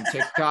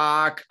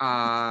 TikTok.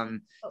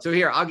 So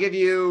here, I'll give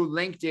you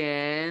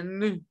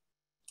LinkedIn.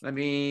 Let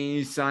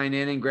me sign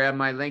in and grab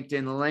my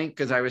LinkedIn link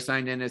because I was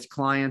signed in as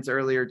clients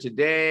earlier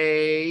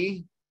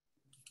today.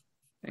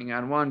 Hang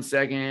on one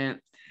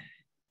second.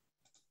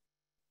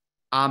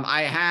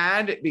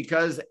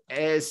 Because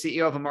as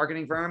CEO of a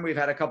marketing firm, we've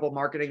had a couple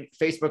marketing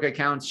Facebook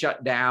accounts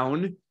shut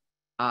down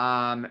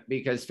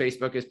because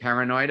Facebook is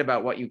paranoid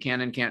about what you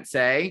can and can't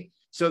say.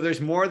 So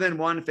there's more than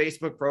one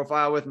Facebook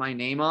profile with my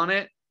name on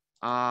it.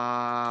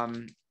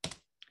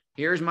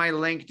 Here's my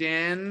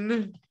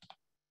LinkedIn.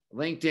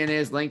 LinkedIn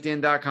is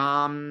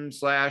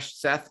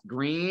linkedin.com/Seth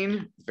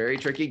Green. Very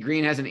tricky.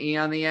 Green has an E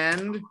on the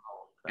end.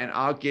 And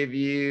I'll give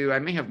you, I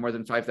may have more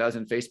than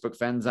 5,000 Facebook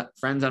friends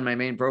on my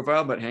main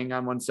profile, but hang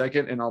on one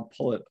second and I'll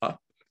pull it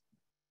up.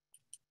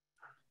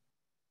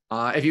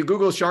 If you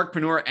Google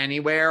Sharkpreneur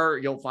anywhere,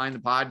 you'll find the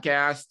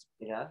podcast.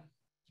 Yeah.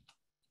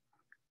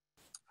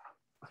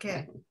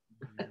 Okay.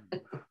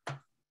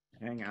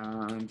 Hang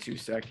on 2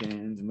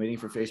 seconds. I'm waiting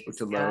for Facebook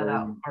to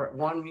load. Our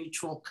one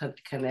mutual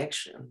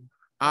connection.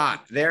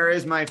 There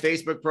is my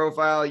Facebook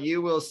profile.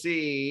 You will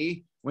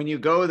see when you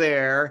go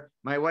there,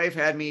 my wife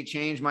had me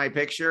change my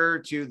picture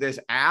to this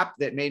app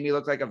that made me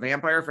look like a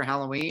vampire for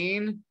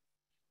Halloween.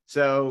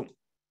 So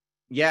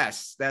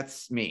yes,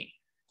 that's me.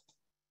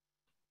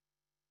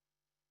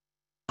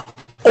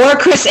 Or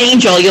Chris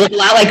Angel. You look a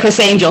lot like Chris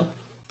Angel.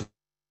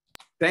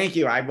 Thank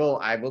you. I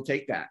will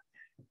take that.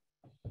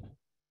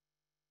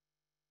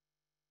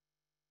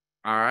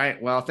 All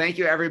right. Well, thank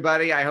you,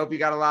 everybody. I hope you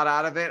got a lot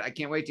out of it. I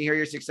can't wait to hear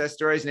your success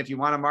stories. And if you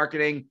want a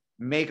marketing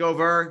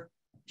makeover,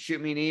 shoot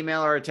me an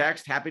email or a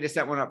text. Happy to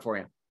set one up for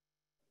you.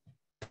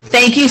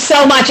 Thank you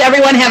so much.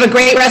 Everyone have a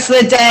great rest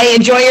of the day.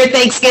 Enjoy your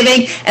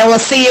Thanksgiving, and we'll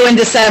see you in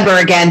December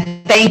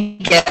again.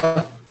 Thank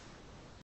you.